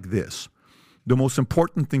case like this, the most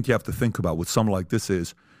important thing you have to think about with something like this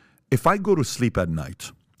is, if I go to sleep at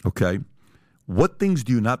night, okay, what things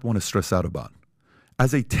do you not want to stress out about?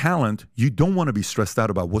 As a talent, you don't want to be stressed out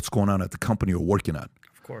about what's going on at the company you're working at.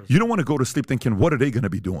 Of course. You don't want to go to sleep thinking, what are they going to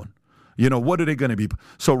be doing? What are they going to be?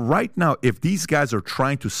 So right now, if these guys are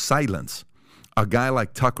trying to silence a guy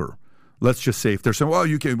like Tucker, let's just say if they're saying, well,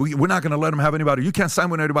 we're not going to let him have anybody. You can't sign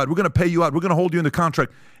with anybody. We're going to pay you out. We're going to hold you in the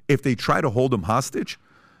contract. If they try to hold him hostage,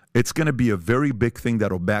 it's going to be a very big thing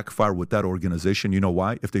that will backfire with that organization. You know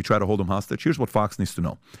why? If they try to hold him hostage, here's what Fox needs to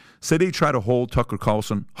know. Say they try to hold Tucker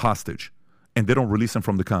Carlson hostage, and they don't release him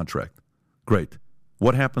from the contract. Great.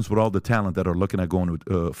 What happens with all the talent that are looking at going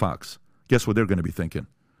to Fox? Guess what they're going to be thinking?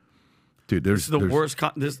 Dude, this is the worst.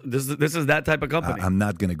 This is that type of company. I'm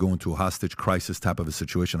not going to go into a hostage crisis type of a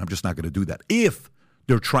situation. I'm just not going to do that. If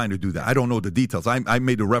they're trying to do that. I don't know the details. I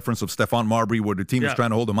made a reference of Stephon Marbury where the team is trying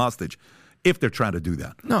to hold him hostage. If they're trying to do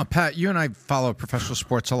that. No, Pat, you and I follow professional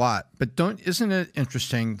sports a lot, but isn't it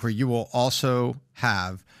interesting where you will also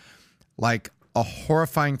have like a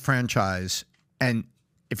horrifying franchise, and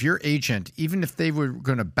if your agent, even if they were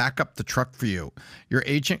going to back up the truck for you, your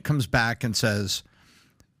agent comes back and says,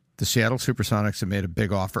 the Seattle Supersonics have made a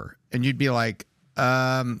big offer. And you'd be like,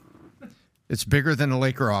 it's bigger than the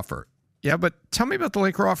Laker offer. Yeah, but tell me about the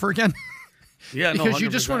Laker offer again. Yeah, because you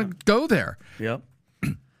just want to go there. Yep.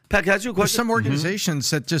 Pat, can I ask you a question? There's some organizations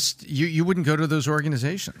that just, you wouldn't go to those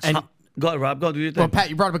organizations. And go ahead, Rob. Go do your thing. Well, Pat,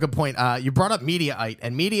 you brought up a good point. You brought up Mediaite,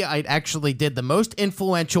 and Mediaite actually did the most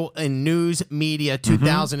influential in news media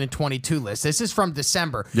 2022 list. This is from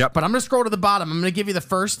December. Yep. But I'm going to scroll to the bottom. I'm going to give you the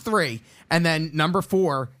first three, and then number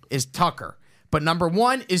 4 is Tucker. But number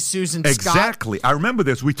 1 is Susan Scott. Exactly. I remember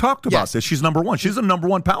this. We talked about this. She's number 1. She's a number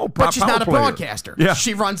 1 power player. But she's not a broadcaster. Yeah.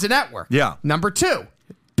 She runs a network. Yeah. Number 2,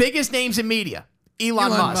 biggest names in media.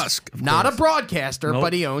 Elon Musk. Not a broadcaster,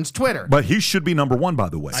 but he owns Twitter. But he should be number 1, by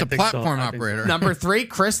the way. It's a platform operator. Number 3,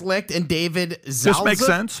 Chris Licht and David Zalza. This makes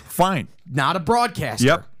sense. Fine. Not a broadcaster.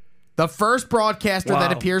 Yep. The first broadcaster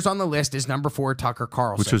that appears on the list is number 4, Tucker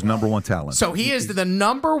Carlson. Which is number 1 talent. So he is the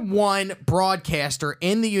number 1 broadcaster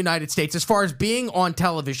in the United States as far as being on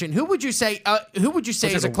television. Who would you say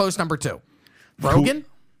is a close number 2? Rogan?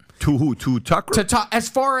 To who? To Tucker? As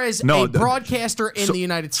far as a broadcaster in the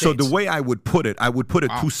United States. So the way I would put it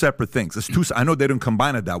two separate things. I know they didn't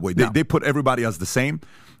combine it that way. They put everybody as the same.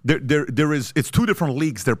 It's 2 different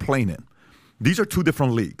leagues they're playing in. These are 2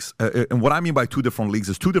 different leagues. And what I mean by 2 different leagues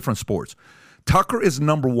is 2 different sports. Tucker is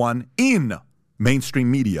number 1 in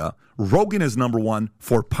mainstream media. Rogan is number 1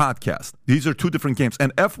 for podcast. These are 2 different games.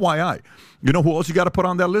 And FYI, you know who else you got to put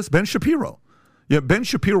on that list? Ben Shapiro. Yeah, Ben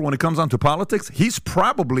Shapiro, when it comes down to politics, he's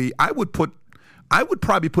probably, I would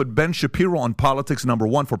probably put Ben Shapiro on politics number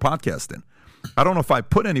 1 for podcasting. I don't know if I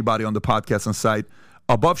put anybody on the podcasting side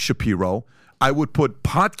above Shapiro. I would put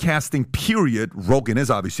podcasting, period. Rogan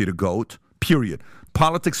is obviously the GOAT, period.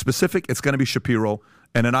 Politics specific, it's going to be Shapiro.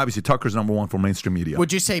 And then obviously Tucker's number 1 for mainstream media.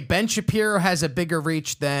 Would you say Ben Shapiro has a bigger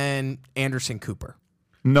reach than Anderson Cooper?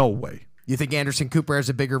 No way. You think Anderson Cooper has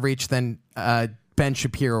a bigger reach than Ben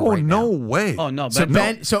Shapiro right now? No way. Oh, no.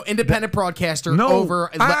 So independent broadcaster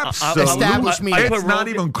over absolutely. established media. It's not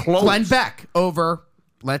even close. Glenn Beck over,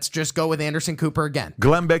 let's just go with Anderson Cooper again.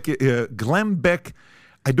 Glenn Beck,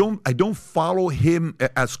 I don't follow him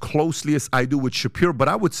as closely as I do with Shapiro, but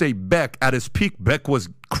I would say Beck, at his peak, Beck was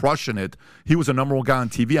crushing it. He was a number 1 guy on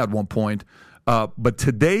TV at one point. But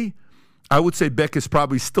today, I would say Beck is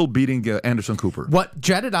probably still beating Anderson Cooper. What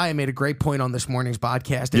Jedediah made a great point on this morning's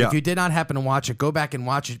podcast, and if you did not happen to watch it, go back and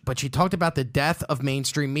watch it. But she talked about the death of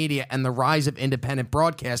mainstream media and the rise of independent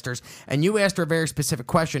broadcasters. And you asked her a very specific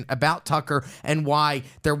question about Tucker and why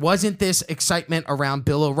there wasn't this excitement around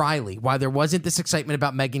Bill O'Reilly, why there wasn't this excitement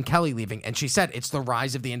about Megyn Kelly leaving. And she said it's the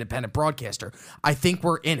rise of the independent broadcaster. I think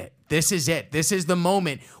we're in it. this is it. This is the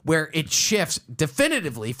moment where it shifts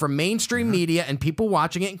definitively from mainstream media and people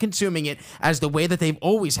watching it and consuming it as the way that they've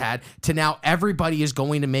always had to now everybody is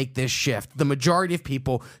going to make this shift. The majority of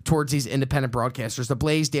people towards these independent broadcasters, the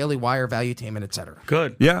Blaze, Daily Wire, Valuetainment, etc.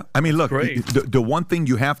 Good. Yeah. I mean, look, the one thing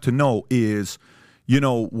you have to know is,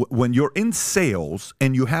 when you're in sales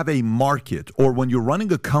and you have a market, or when you're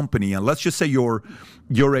running a company, and let's just say you're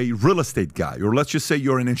a real estate guy, or let's just say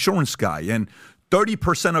you're an insurance guy, and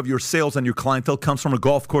 30% of your sales and your clientele comes from a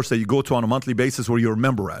golf course that you go to on a monthly basis where you're a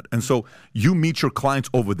member at. And so you meet your clients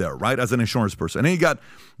over there, right, as an insurance person. And then you got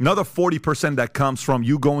another 40% that comes from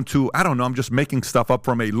you going to, I don't know, I'm just making stuff up,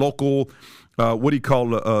 from a local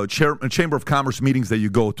Chamber of Commerce meetings that you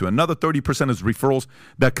go to. Another 30% is referrals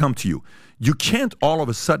that come to you. You can't all of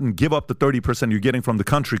a sudden give up the 30% you're getting from the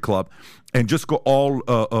country club and just go all,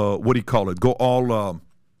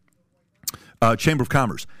 Chamber of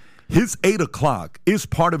Commerce. His 8 o'clock is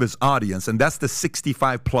part of his audience, and that's the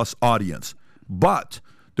 65-plus audience. But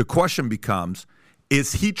the question becomes,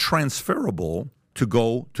 is he transferable to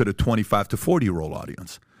go to the 25 to 40-year-old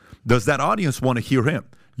audience? Does that audience want to hear him?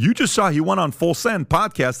 You just saw he went on Full Send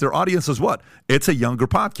podcast. Their audience is what? It's a younger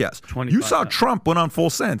podcast. You saw Trump went on Full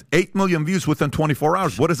Send. 8 million views within 24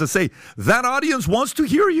 hours. What does it say? That audience wants to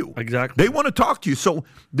hear you. Exactly. They want to talk to you. So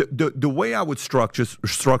the way I would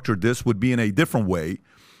structure this would be in a different way.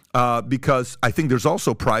 Because I think there's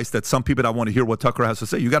also price that some people that want to hear what Tucker has to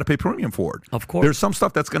say, you got to pay premium for it. Of course. There's some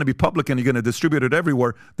stuff that's going to be public and you're going to distribute it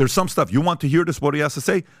everywhere. There's some stuff you want to hear this, what he has to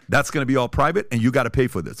say, that's going to be all private, and you got to pay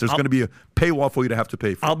for this. There's going to be a paywall for you to have to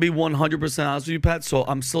pay for. I'll be 100% honest with you, Pat. So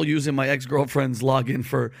I'm still using my ex-girlfriend's login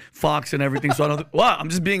for Fox and everything. So I don't. Well, I'm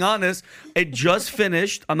just being honest. It just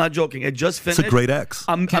finished. I'm not joking. It just finished. It's a great ex.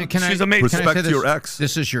 She's amazing. Respect your ex.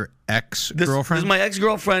 This is your ex-girlfriend? This is my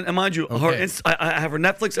ex-girlfriend, and mind you, I have her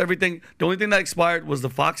Netflix, everything. The only thing that expired was the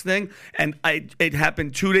Fox thing, and it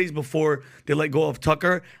happened 2 days before they let go of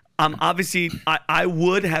Tucker. Obviously, I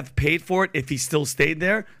would have paid for it if he still stayed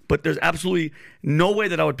there, but there's absolutely no way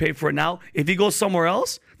that I would pay for it now. If he goes somewhere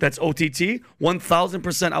else, that's OTT,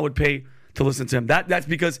 1,000% I would pay to listen to him. That's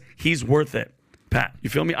because he's worth it. Pat, you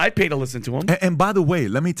feel me? I'd pay to listen to him. And by the way,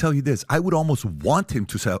 let me tell you this. I would almost want him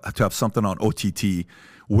to have something on OTT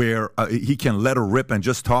where he can let her rip and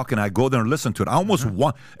just talk, and I go there and listen to it. I almost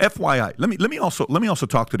want, FYI, let me also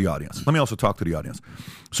talk to the audience.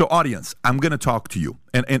 So audience, I'm going to talk to you,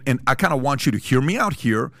 and I kind of want you to hear me out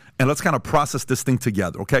here, and let's kind of process this thing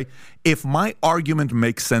together, okay? If my argument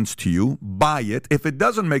makes sense to you, buy it. If it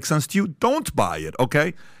doesn't make sense to you, don't buy it,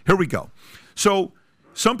 okay? Here we go. So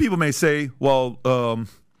some people may say, well,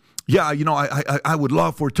 I would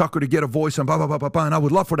love for Tucker to get a voice and blah, blah, blah, blah, blah, and I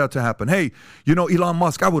would love for that to happen. Hey, Elon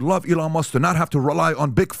Musk, I would love Elon Musk to not have to rely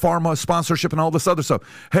on big pharma sponsorship and all this other stuff.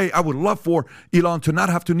 Hey, I would love for Elon to not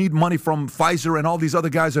have to need money from Pfizer and all these other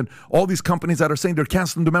guys and all these companies that are saying they're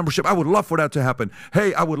canceling the membership. I would love for that to happen.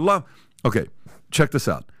 Hey, I would love. Okay, check this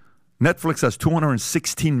out. Netflix has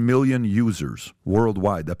 216 million users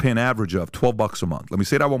worldwide that pay an average of $12 a month. Let me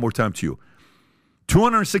say that one more time to you.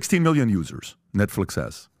 216 million users Netflix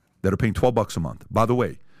has that are paying $12 a month. By the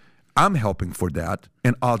way, I'm helping for that,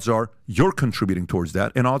 and odds are you're contributing towards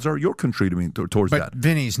that, and odds are you're contributing towards that. But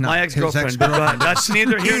Vinny's not my ex-girlfriend. That's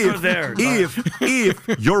neither here nor there.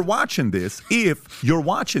 If you're watching this, if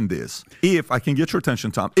I can get your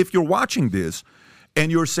attention, Tom, if you're watching this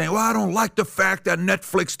and you're saying, well, I don't like the fact that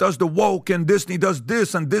Netflix does the woke and Disney does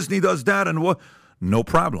this and Disney does that, and what? No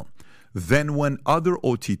problem. Then when other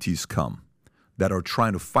OTTs come that are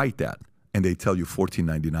trying to fight that, and they tell you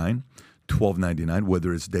 $14.99, $12.99,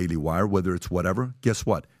 whether it's Daily Wire, whether it's whatever, guess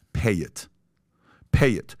what? Pay it.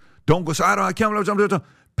 Pay it. Don't go say, I can't.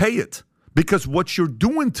 Pay it. Because what you're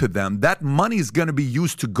doing to them, that money is going to be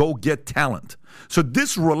used to go get talent. So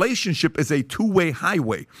this relationship is a two-way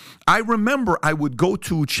highway. I remember I would go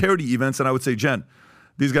to charity events and I would say, Jen,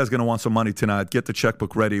 these guys are going to want some money tonight. Get the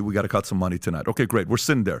checkbook ready. We got to cut some money tonight. Okay, great. We're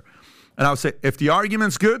sitting there. And I would say, if the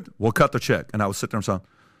argument's good, we'll cut the check. And I would sit there and say,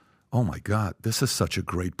 oh my God, this is such a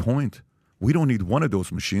great point. We don't need one of those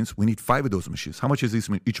machines. We need 5 of those machines. How much is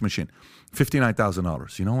each machine?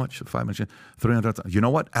 $59,000. You know what? 5 machines, $300,000. You know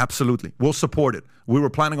what? Absolutely. We'll support it. We were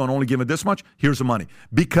planning on only giving this much. Here's the money.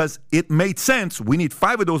 Because it made sense. We need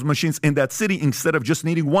 5 of those machines in that city instead of just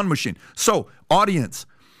needing one machine. So, audience,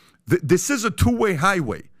 this is a two-way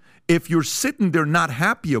highway. if you're sitting there not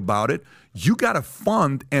happy about it, you got to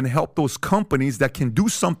fund and help those companies that can do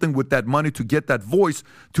something with that money to get that voice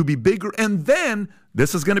to be bigger. And then,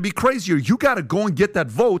 this is going to be crazier, you got to go and get that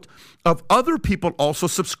vote of other people also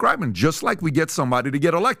subscribing, just like we get somebody to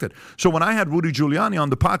get elected. So when I had Rudy Giuliani on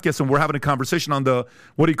the podcast and we're having a conversation on the,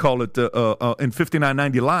 in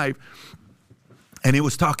 5990 Live, and he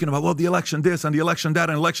was talking about, well, the election this and the election that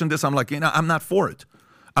and election this. I'm like, I'm not for it.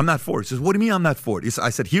 I'm not for it. He says, what do you mean I'm not for it? I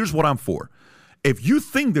said, here's what I'm for. If you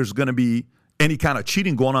think there's going to be any kind of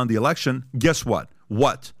cheating going on in the election, guess what?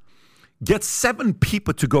 Get 7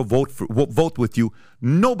 people to go vote with you.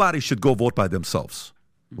 Nobody should go vote by themselves.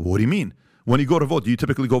 What do you mean? When you go to vote, do you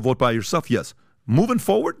typically go vote by yourself? Yes. Moving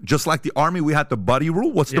forward, just like the Army, we had the buddy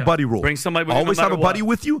rule. What's the buddy rule? Bring somebody with you. Always have a buddy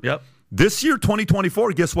with you? Yep. This year,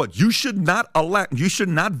 2024, guess what? You should not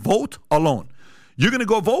vote alone. You're going to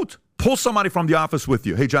go vote? Pull somebody from the office with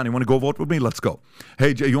you. Hey, Johnny, you want to go vote with me? Let's go.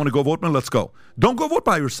 Hey, Jay, you want to go vote with me? Let's go. Don't go vote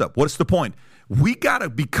by yourself. What's the point? We got to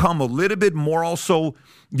become a little bit more also,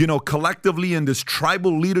 collectively in this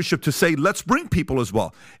tribal leadership to say, let's bring people as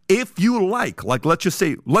well. If you like let's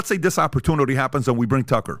say this opportunity happens and we bring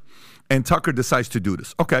Tucker and Tucker decides to do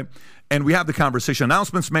this. Okay. And we have the conversation.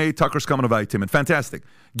 Announcements made. Tucker's coming to Vitamin. Fantastic.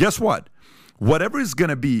 Guess what? Whatever is going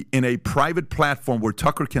to be in a private platform where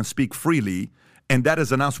Tucker can speak freely, and that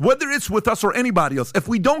is announced, whether it's with us or anybody else. If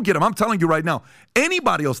we don't get him, I'm telling you right now,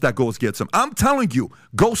 anybody else that goes gets him. I'm telling you,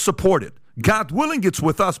 go support it. God willing, it's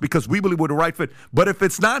with us because we believe we're the right fit. But if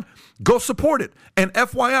it's not, go support it. And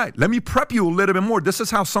FYI, let me prep you a little bit more. This is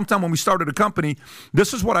how sometime when we started a company,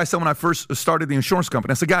 this is what I said when I first started the insurance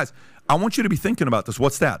company. I said, guys, I want you to be thinking about this.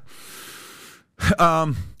 What's that?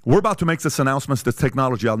 We're about to make this announcement, this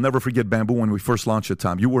technology. I'll never forget Bamboo when we first launched it,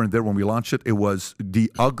 Tom. You weren't there when we launched it. It was the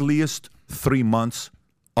ugliest 3 months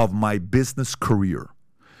of my business career.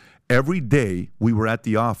 Every day we were at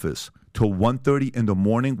the office till 1:30 in the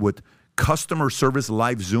morning with customer service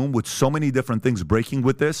live Zoom with so many different things breaking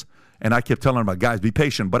with this. And I kept telling them, guys, be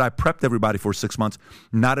patient. But I prepped everybody for 6 months.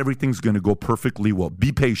 Not everything's going to go perfectly well.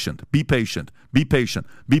 Be patient. Be patient. Be patient.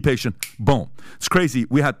 Be patient. Boom. It's crazy.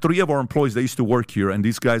 We had 3 of our employees that used to work here. And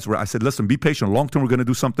these guys I said, listen, be patient. Long term, we're going to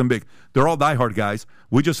do something big. They're all diehard guys.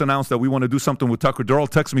 We just announced that we want to do something with Tucker. They're all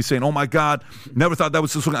texting me saying, oh, my God, never thought that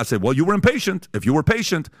was this one. I said, well, you were impatient. If you were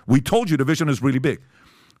patient, we told you the vision is really big.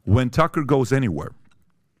 When Tucker goes anywhere,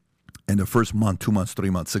 in the first month, 2 months, 3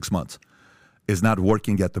 months, 6 months, is not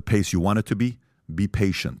working at the pace you want it to be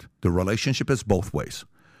patient. The relationship is both ways.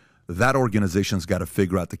 That organization's got to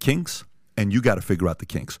figure out the kinks, and you got to figure out the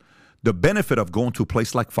kinks. The benefit of going to a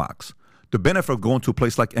place like Fox, the benefit of going to a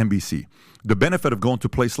place like NBC, the benefit of going to a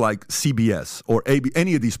place like CBS or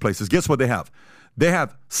any of these places, guess what they have? They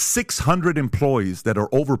have 600 employees that are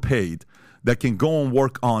overpaid that can go and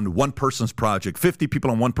work on one person's project, 50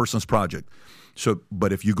 people on one person's project. So,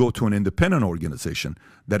 but if you go to an independent organization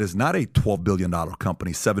that is not a $12 billion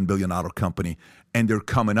company, $7 billion company, and they're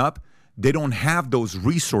coming up, they don't have those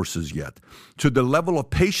resources yet. So the level of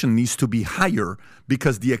patience needs to be higher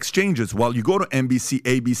because the exchanges, while you go to NBC,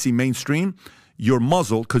 ABC, mainstream, you're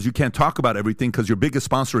muzzled because you can't talk about everything because your biggest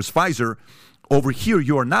sponsor is Pfizer. Over here,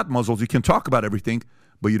 you are not muzzled. You can talk about everything,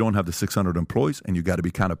 but you don't have the 600 employees, and you got to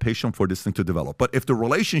be kind of patient for this thing to develop. But if the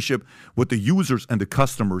relationship with the users and the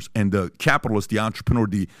customers and the capitalist, the entrepreneur,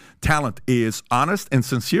 the talent is honest and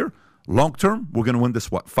sincere, long term, we're going to win this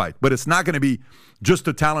fight. But it's not going to be just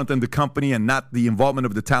the talent and the company and not the involvement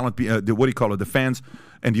of the talent, the fans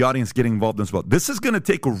and the audience getting involved as well. This is going to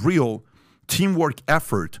take a real teamwork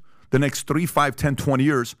effort the next 3, 5, 10, 20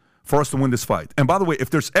 years for us to win this fight. And by the way,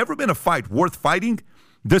 if there's ever been a fight worth fighting,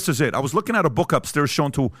 this is it. I was looking at a book upstairs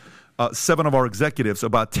shown to 7 of our executives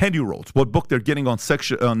about 10-year-olds, what book they're getting on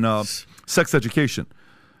sex education.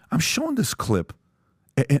 I'm showing this clip,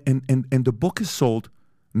 and the book is sold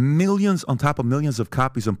millions on top of millions of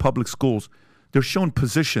copies in public schools. They're showing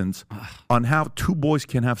positions on how 2 boys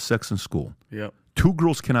can have sex in school. Yep. 2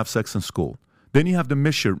 girls can have sex in school. Then you have the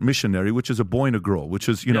missionary, which is a boy and a girl, which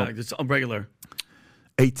is, it's regular.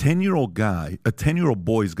 A 10-year-old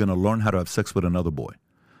boy is going to learn how to have sex with another boy.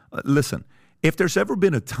 Listen, if there's ever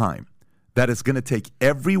been a time that it's going to take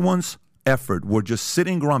everyone's effort, we're just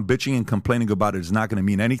sitting around bitching and complaining about it is not going to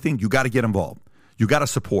mean anything, you got to get involved. You got to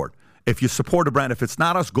support. If you support a brand, if it's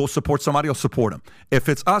not us, go support somebody else, support them. If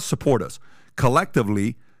it's us, support us.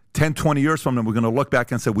 Collectively, 10, 20 years from now, we're going to look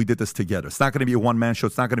back and say, we did this together. It's not going to be a one-man show.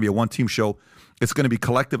 It's not going to be a one-team show. It's going to be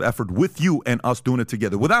collective effort with you and us doing it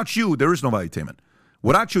together. Without you, there is no Valuetainment.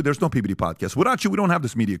 Without you, there's no PBD podcast. Without you, we don't have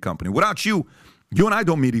this media company. Without you, you and I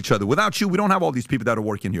don't meet each other. Without you, we don't have all these people that are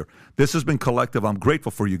working here. This has been collective. I'm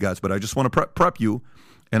grateful for you guys, but I just want to prep you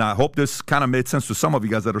and I hope this kind of made sense to some of you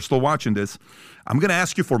guys that are still watching this, I'm going to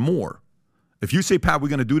ask you for more. If you say, Pat, we're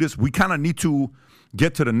going to do this, we kind of need to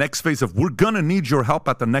get to the next phase of we're going to need your help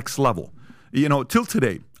at the next level. You know, till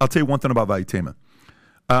today, I'll tell you one thing about Valuetainment.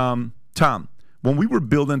 Tom, when we were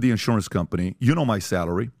building the insurance company, you know my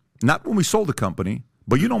salary. Not when we sold the company,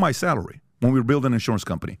 but you know my salary when we were building an insurance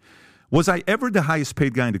company. Was I ever the highest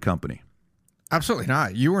paid guy in the company? Absolutely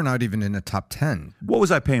not. You were not even in the top 10. What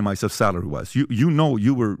was I paying myself salary-wise? You know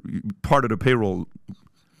you were part of the payroll.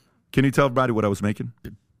 Can you tell everybody what I was making?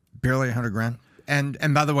 Barely $100,000.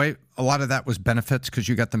 And by the way, a lot of that was benefits because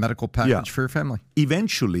you got the medical package for your family.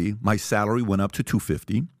 Eventually, my salary went up to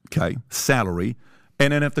 $250,000, okay, salary.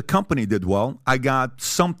 And then if the company did well, I got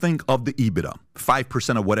something of the EBITDA,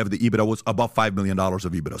 5% of whatever the EBITDA was, above $5 million of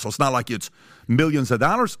EBITDA. So it's not like it's millions of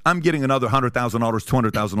dollars. I'm getting another $100,000,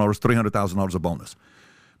 $200,000, $300,000 of bonus.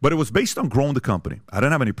 But it was based on growing the company. I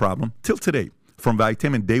didn't have any problem till today. From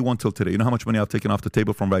Valuetainment, day one till today. You know how much money I've taken off the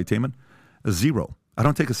table from Valuetainment? Zero. I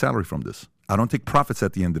don't take a salary from this. I don't take profits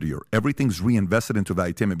at the end of the year. Everything's reinvested into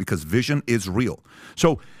Valuetainment because vision is real.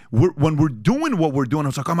 So when we're doing what we're doing, I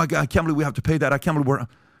was like, oh my God, I can't believe we have to pay that. I can't believe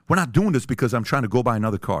we're not doing this because I'm trying to go buy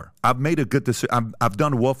another car. I've made a good decision. I've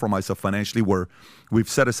done well for myself financially where we've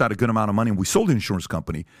set aside a good amount of money and we sold the insurance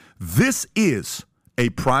company. This is a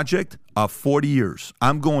project of 40 years.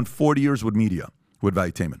 I'm going 40 years with media, with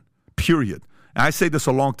Valuetainment, period. And I say this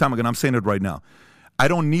a long time ago, and I'm saying it right now. I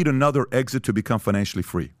don't need another exit to become financially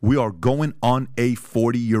free. We are going on a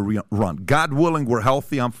 40-year run. God willing, we're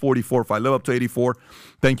healthy. I'm 44. If I live up to 84,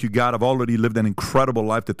 thank you, God. I've already lived an incredible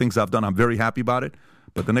life. The things I've done, I'm very happy about it.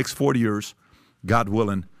 But the next 40 years, God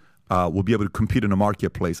willing, we'll be able to compete in the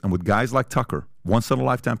marketplace. And with guys like Tucker,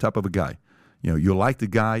 once-in-a-lifetime type of a guy, you know, you like the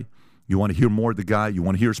guy. You want to hear more of the guy. You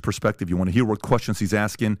want to hear his perspective. You want to hear what questions he's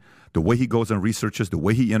asking, the way he goes and researches, the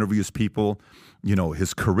way he interviews people, you know,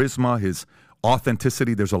 his charisma, his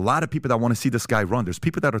authenticity. There's a lot of people that want to see this guy run. There's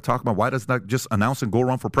people that are talking about why doesn't that just announce and go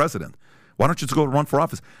run for president? Why don't you just go run for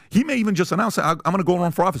office? He may even just announce, I'm going to go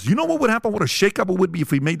run for office. You know what would happen? What a shakeup it would be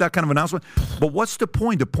if he made that kind of announcement? But what's the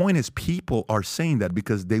point? The point is people are saying that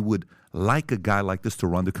because they would like a guy like this to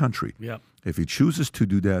run the country. Yeah. If he chooses to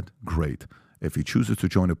do that, great. If he chooses to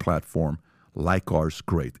join a platform like ours,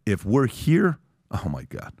 great. If we're here, oh my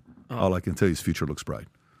God. All I can tell you is future looks bright.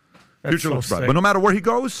 Future looks bright. But no matter where he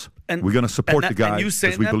goes, we're going to support the guy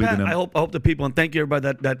because we believe in him. I hope the people, and thank you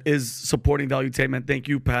everybody that is supporting Valuetainment. Thank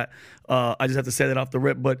you, Pat. I just have to say that off the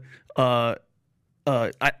rip. But I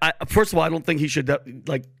first of all, I don't think he should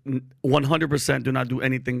 100% do not do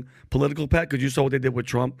anything political, Pat, because you saw what they did with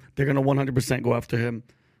Trump. They're going to 100% go after him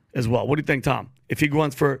as well. What do you think, Tom? If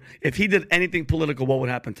he did anything political, what would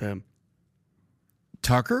happen to him?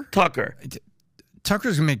 Tucker?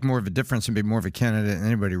 Tucker's gonna make more of a difference and be more of a candidate than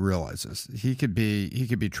anybody realizes. He could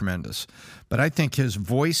be tremendous, but I think his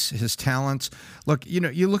voice, his talents. Look, you know,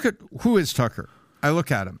 you look at who is Tucker. I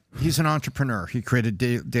look at him. He's an entrepreneur. He created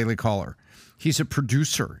Daily Caller. He's a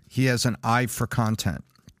producer. He has an eye for content.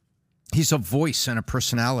 He's a voice and a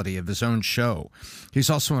personality of his own show.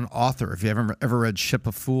 He's also an author. If you haven't ever read Ship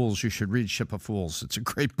of Fools, you should read Ship of Fools. It's a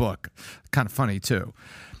great book. Kind of funny too.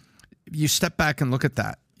 You step back and look at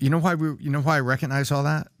that. You know why I recognize all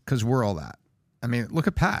that? Because we're all that. I mean, look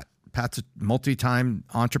at Pat. Pat's a multi-time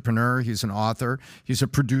entrepreneur. He's an author. He's a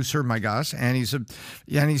producer, my gosh, and he's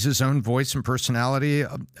his own voice and personality.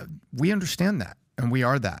 We understand that, and we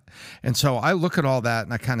are that. And so I look at all that,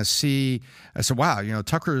 and I kind of see. I said, "Wow, you know,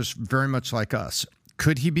 Tucker's very much like us."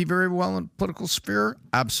 Could he be very well in the political sphere?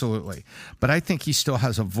 Absolutely. But I think he still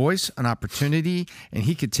has a voice, an opportunity, and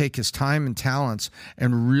he could take his time and talents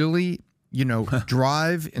and really, you know,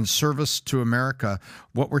 drive in service to America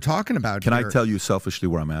what we're talking about here. Can I tell you selfishly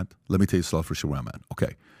where I'm at? Let me tell you selfishly where I'm at.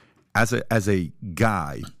 Okay. As a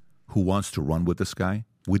guy who wants to run with this guy,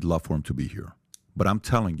 we'd love for him to be here. But I'm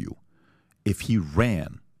telling you, if he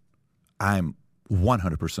ran, I'm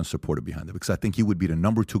 100% supportive behind him because I think he would be the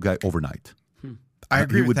number 2 guy overnight. I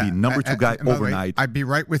agree with that. He would be number 2 guy overnight. I'd be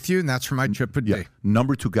right with you, and that's where my trip would be.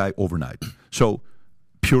 Number 2 guy overnight. So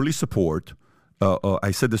purely support.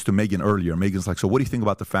 I said this to Megan earlier. Megan's like, so what do you think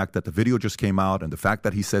about the fact that the video just came out and the fact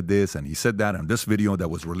that he said this and he said that and this video that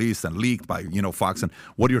was released and leaked by, you know, Fox? And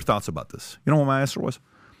what are your thoughts about this? You know what my answer was?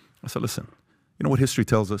 I said, listen, you know what history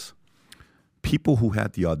tells us? People who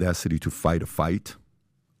had the audacity to fight a fight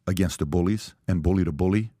against the bullies and bully the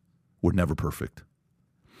bully were never perfect.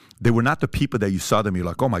 They were not the people that you saw them, you're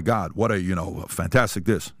like, oh my God, what a, you know, fantastic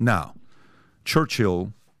this. Now,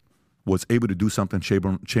 Churchill was able to do something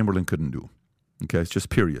Chamberlain couldn't do. Okay, it's just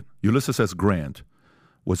period. Ulysses S. Grant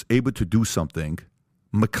was able to do something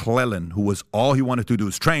McClellan, who was all he wanted to do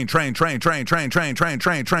is train for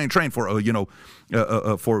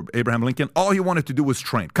for Abraham Lincoln. All he wanted to do was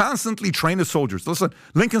train, constantly train his soldiers. Listen,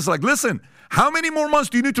 Lincoln's like, listen, how many more months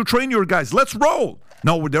do you need to train your guys? Let's roll.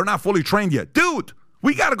 No, they're not fully trained yet, dude.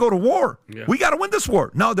 We got to go to war. Yeah. We got to win this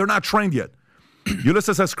war. No, they're not trained yet.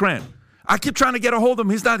 Ulysses S. Grant. I keep trying to get a hold of him.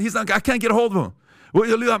 He's not. I can't get a hold of him.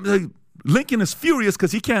 Well, Lincoln is furious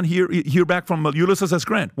because he can't hear back from Ulysses S.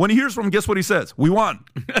 Grant. When he hears from him, guess what he says? We won.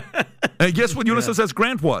 And guess what Ulysses S.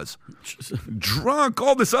 Grant was? Drunk,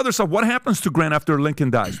 all this other stuff. What happens to Grant after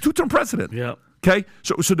Lincoln dies? Two-term president. Yeah. Okay?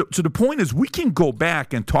 So the point is we can go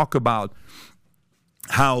back and talk about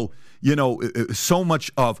how, so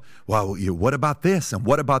much of, well, what about this and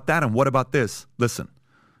what about that and what about this? Listen,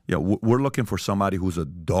 we're looking for somebody who's a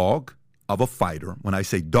dog of a fighter. When I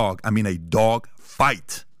say dog, I mean a dog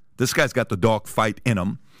fight. This guy's got the dog fight in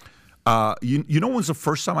him. You know when's the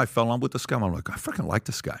first time I fell in love with this guy? I'm like, I freaking like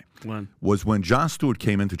this guy. When? Was when Jon Stewart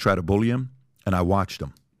came in to try to bully him, and I watched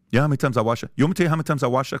him. You know how many times I watched it? You want me to tell you how many times I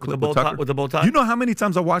watched that clip with Tucker? With the bow tie? You know how many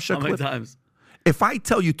times I watched that clip? How many times? If I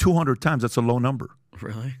tell you 200 times, that's a low number.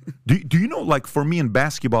 Really? Do you know, like for me in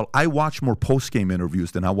basketball, I watch more post-game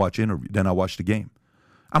interviews than I watch the game.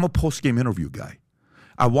 I'm a post-game interview guy.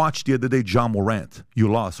 I watched the other day John Morant.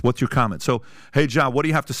 You lost. What's your comment? So, hey, John, what do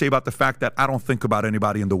you have to say about the fact that I don't think about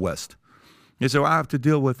anybody in the West? You say, well, I have to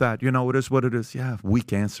deal with that. It is what it is. Yeah,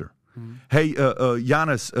 weak answer. Mm-hmm. Hey,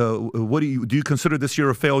 Giannis, what do you consider this year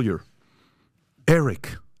a failure?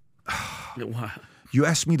 Eric, you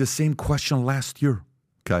asked me the same question last year,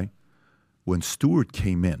 okay? When Stewart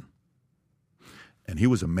came in, and he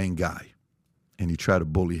was a main guy, and you try to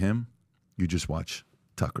bully him, you just watch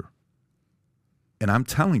Tucker. And I'm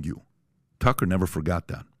telling you, Tucker never forgot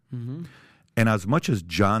that. Mm-hmm. And as much as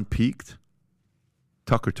John peaked,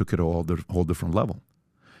 Tucker took it a whole different level.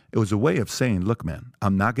 It was a way of saying, look, man,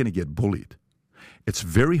 I'm not going to get bullied. It's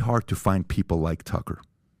very hard to find people like Tucker.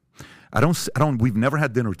 We've never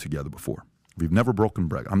had dinner together before. We've never broken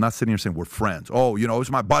bread. I'm not sitting here saying we're friends. Oh,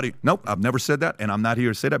 it's my buddy. Nope, I've never said that, and I'm not here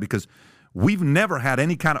to say that because we've never had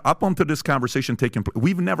any kind of, up until this conversation taking place,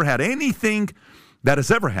 we've never had anything that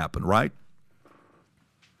has ever happened, right?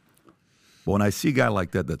 But when I see a guy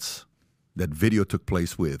like that, that video took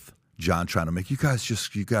place with John trying to make, you got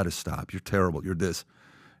to stop. You're terrible. You're this.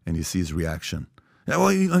 And you see his reaction.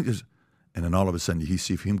 And then all of a sudden, you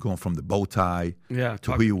see him going from the bow tie to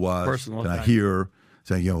who he was. And I hear,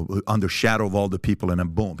 saying, under shadow of all the people, and then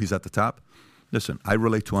boom, he's at the top. Listen, I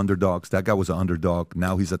relate to underdogs. That guy was an underdog.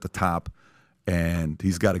 Now he's at the top. And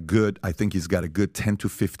I think he's got a good 10 to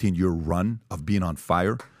 15-year run of being on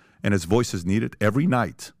fire. And his voice is needed every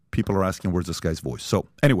night. People are asking, where's this guy's voice? So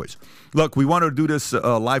anyways, look, we wanted to do this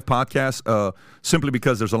live podcast simply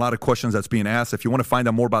because there's a lot of questions that's being asked. If you want to find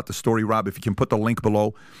out more about the story, Rob, if you can put the link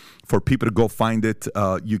below for people to go find it.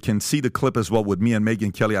 You can see the clip as well with me and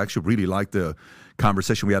Megyn Kelly. I actually really like the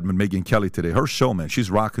conversation we had with Megyn Kelly today. Her show, man,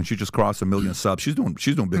 she's rocking. She just crossed 1 million subs. She's doing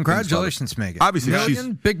big Congratulations, things. Megyn.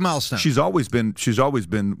 Obviously, big milestone. She's always been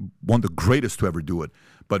one of the greatest to ever do it.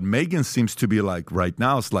 But Megyn seems to be like, right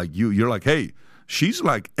now, it's like you're like, hey, she's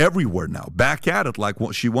like everywhere now, back at it like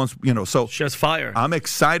what she wants, so she has fire. I'm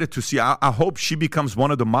excited to see. I hope she becomes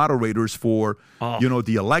one of the moderators for,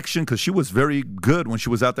 the election, because she was very good when she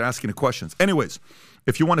was out there asking the questions. Anyways,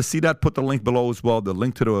 if you want to see that, put the link below as well, the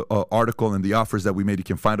link to the article and the offers that we made. You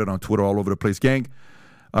can find it on Twitter all over the place, gang.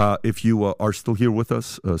 If you are still here with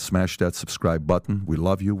us, smash that subscribe button. We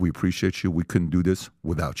love you. We appreciate you. We couldn't do this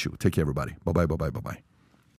without you. Take care, everybody. Bye-bye, bye-bye, bye-bye.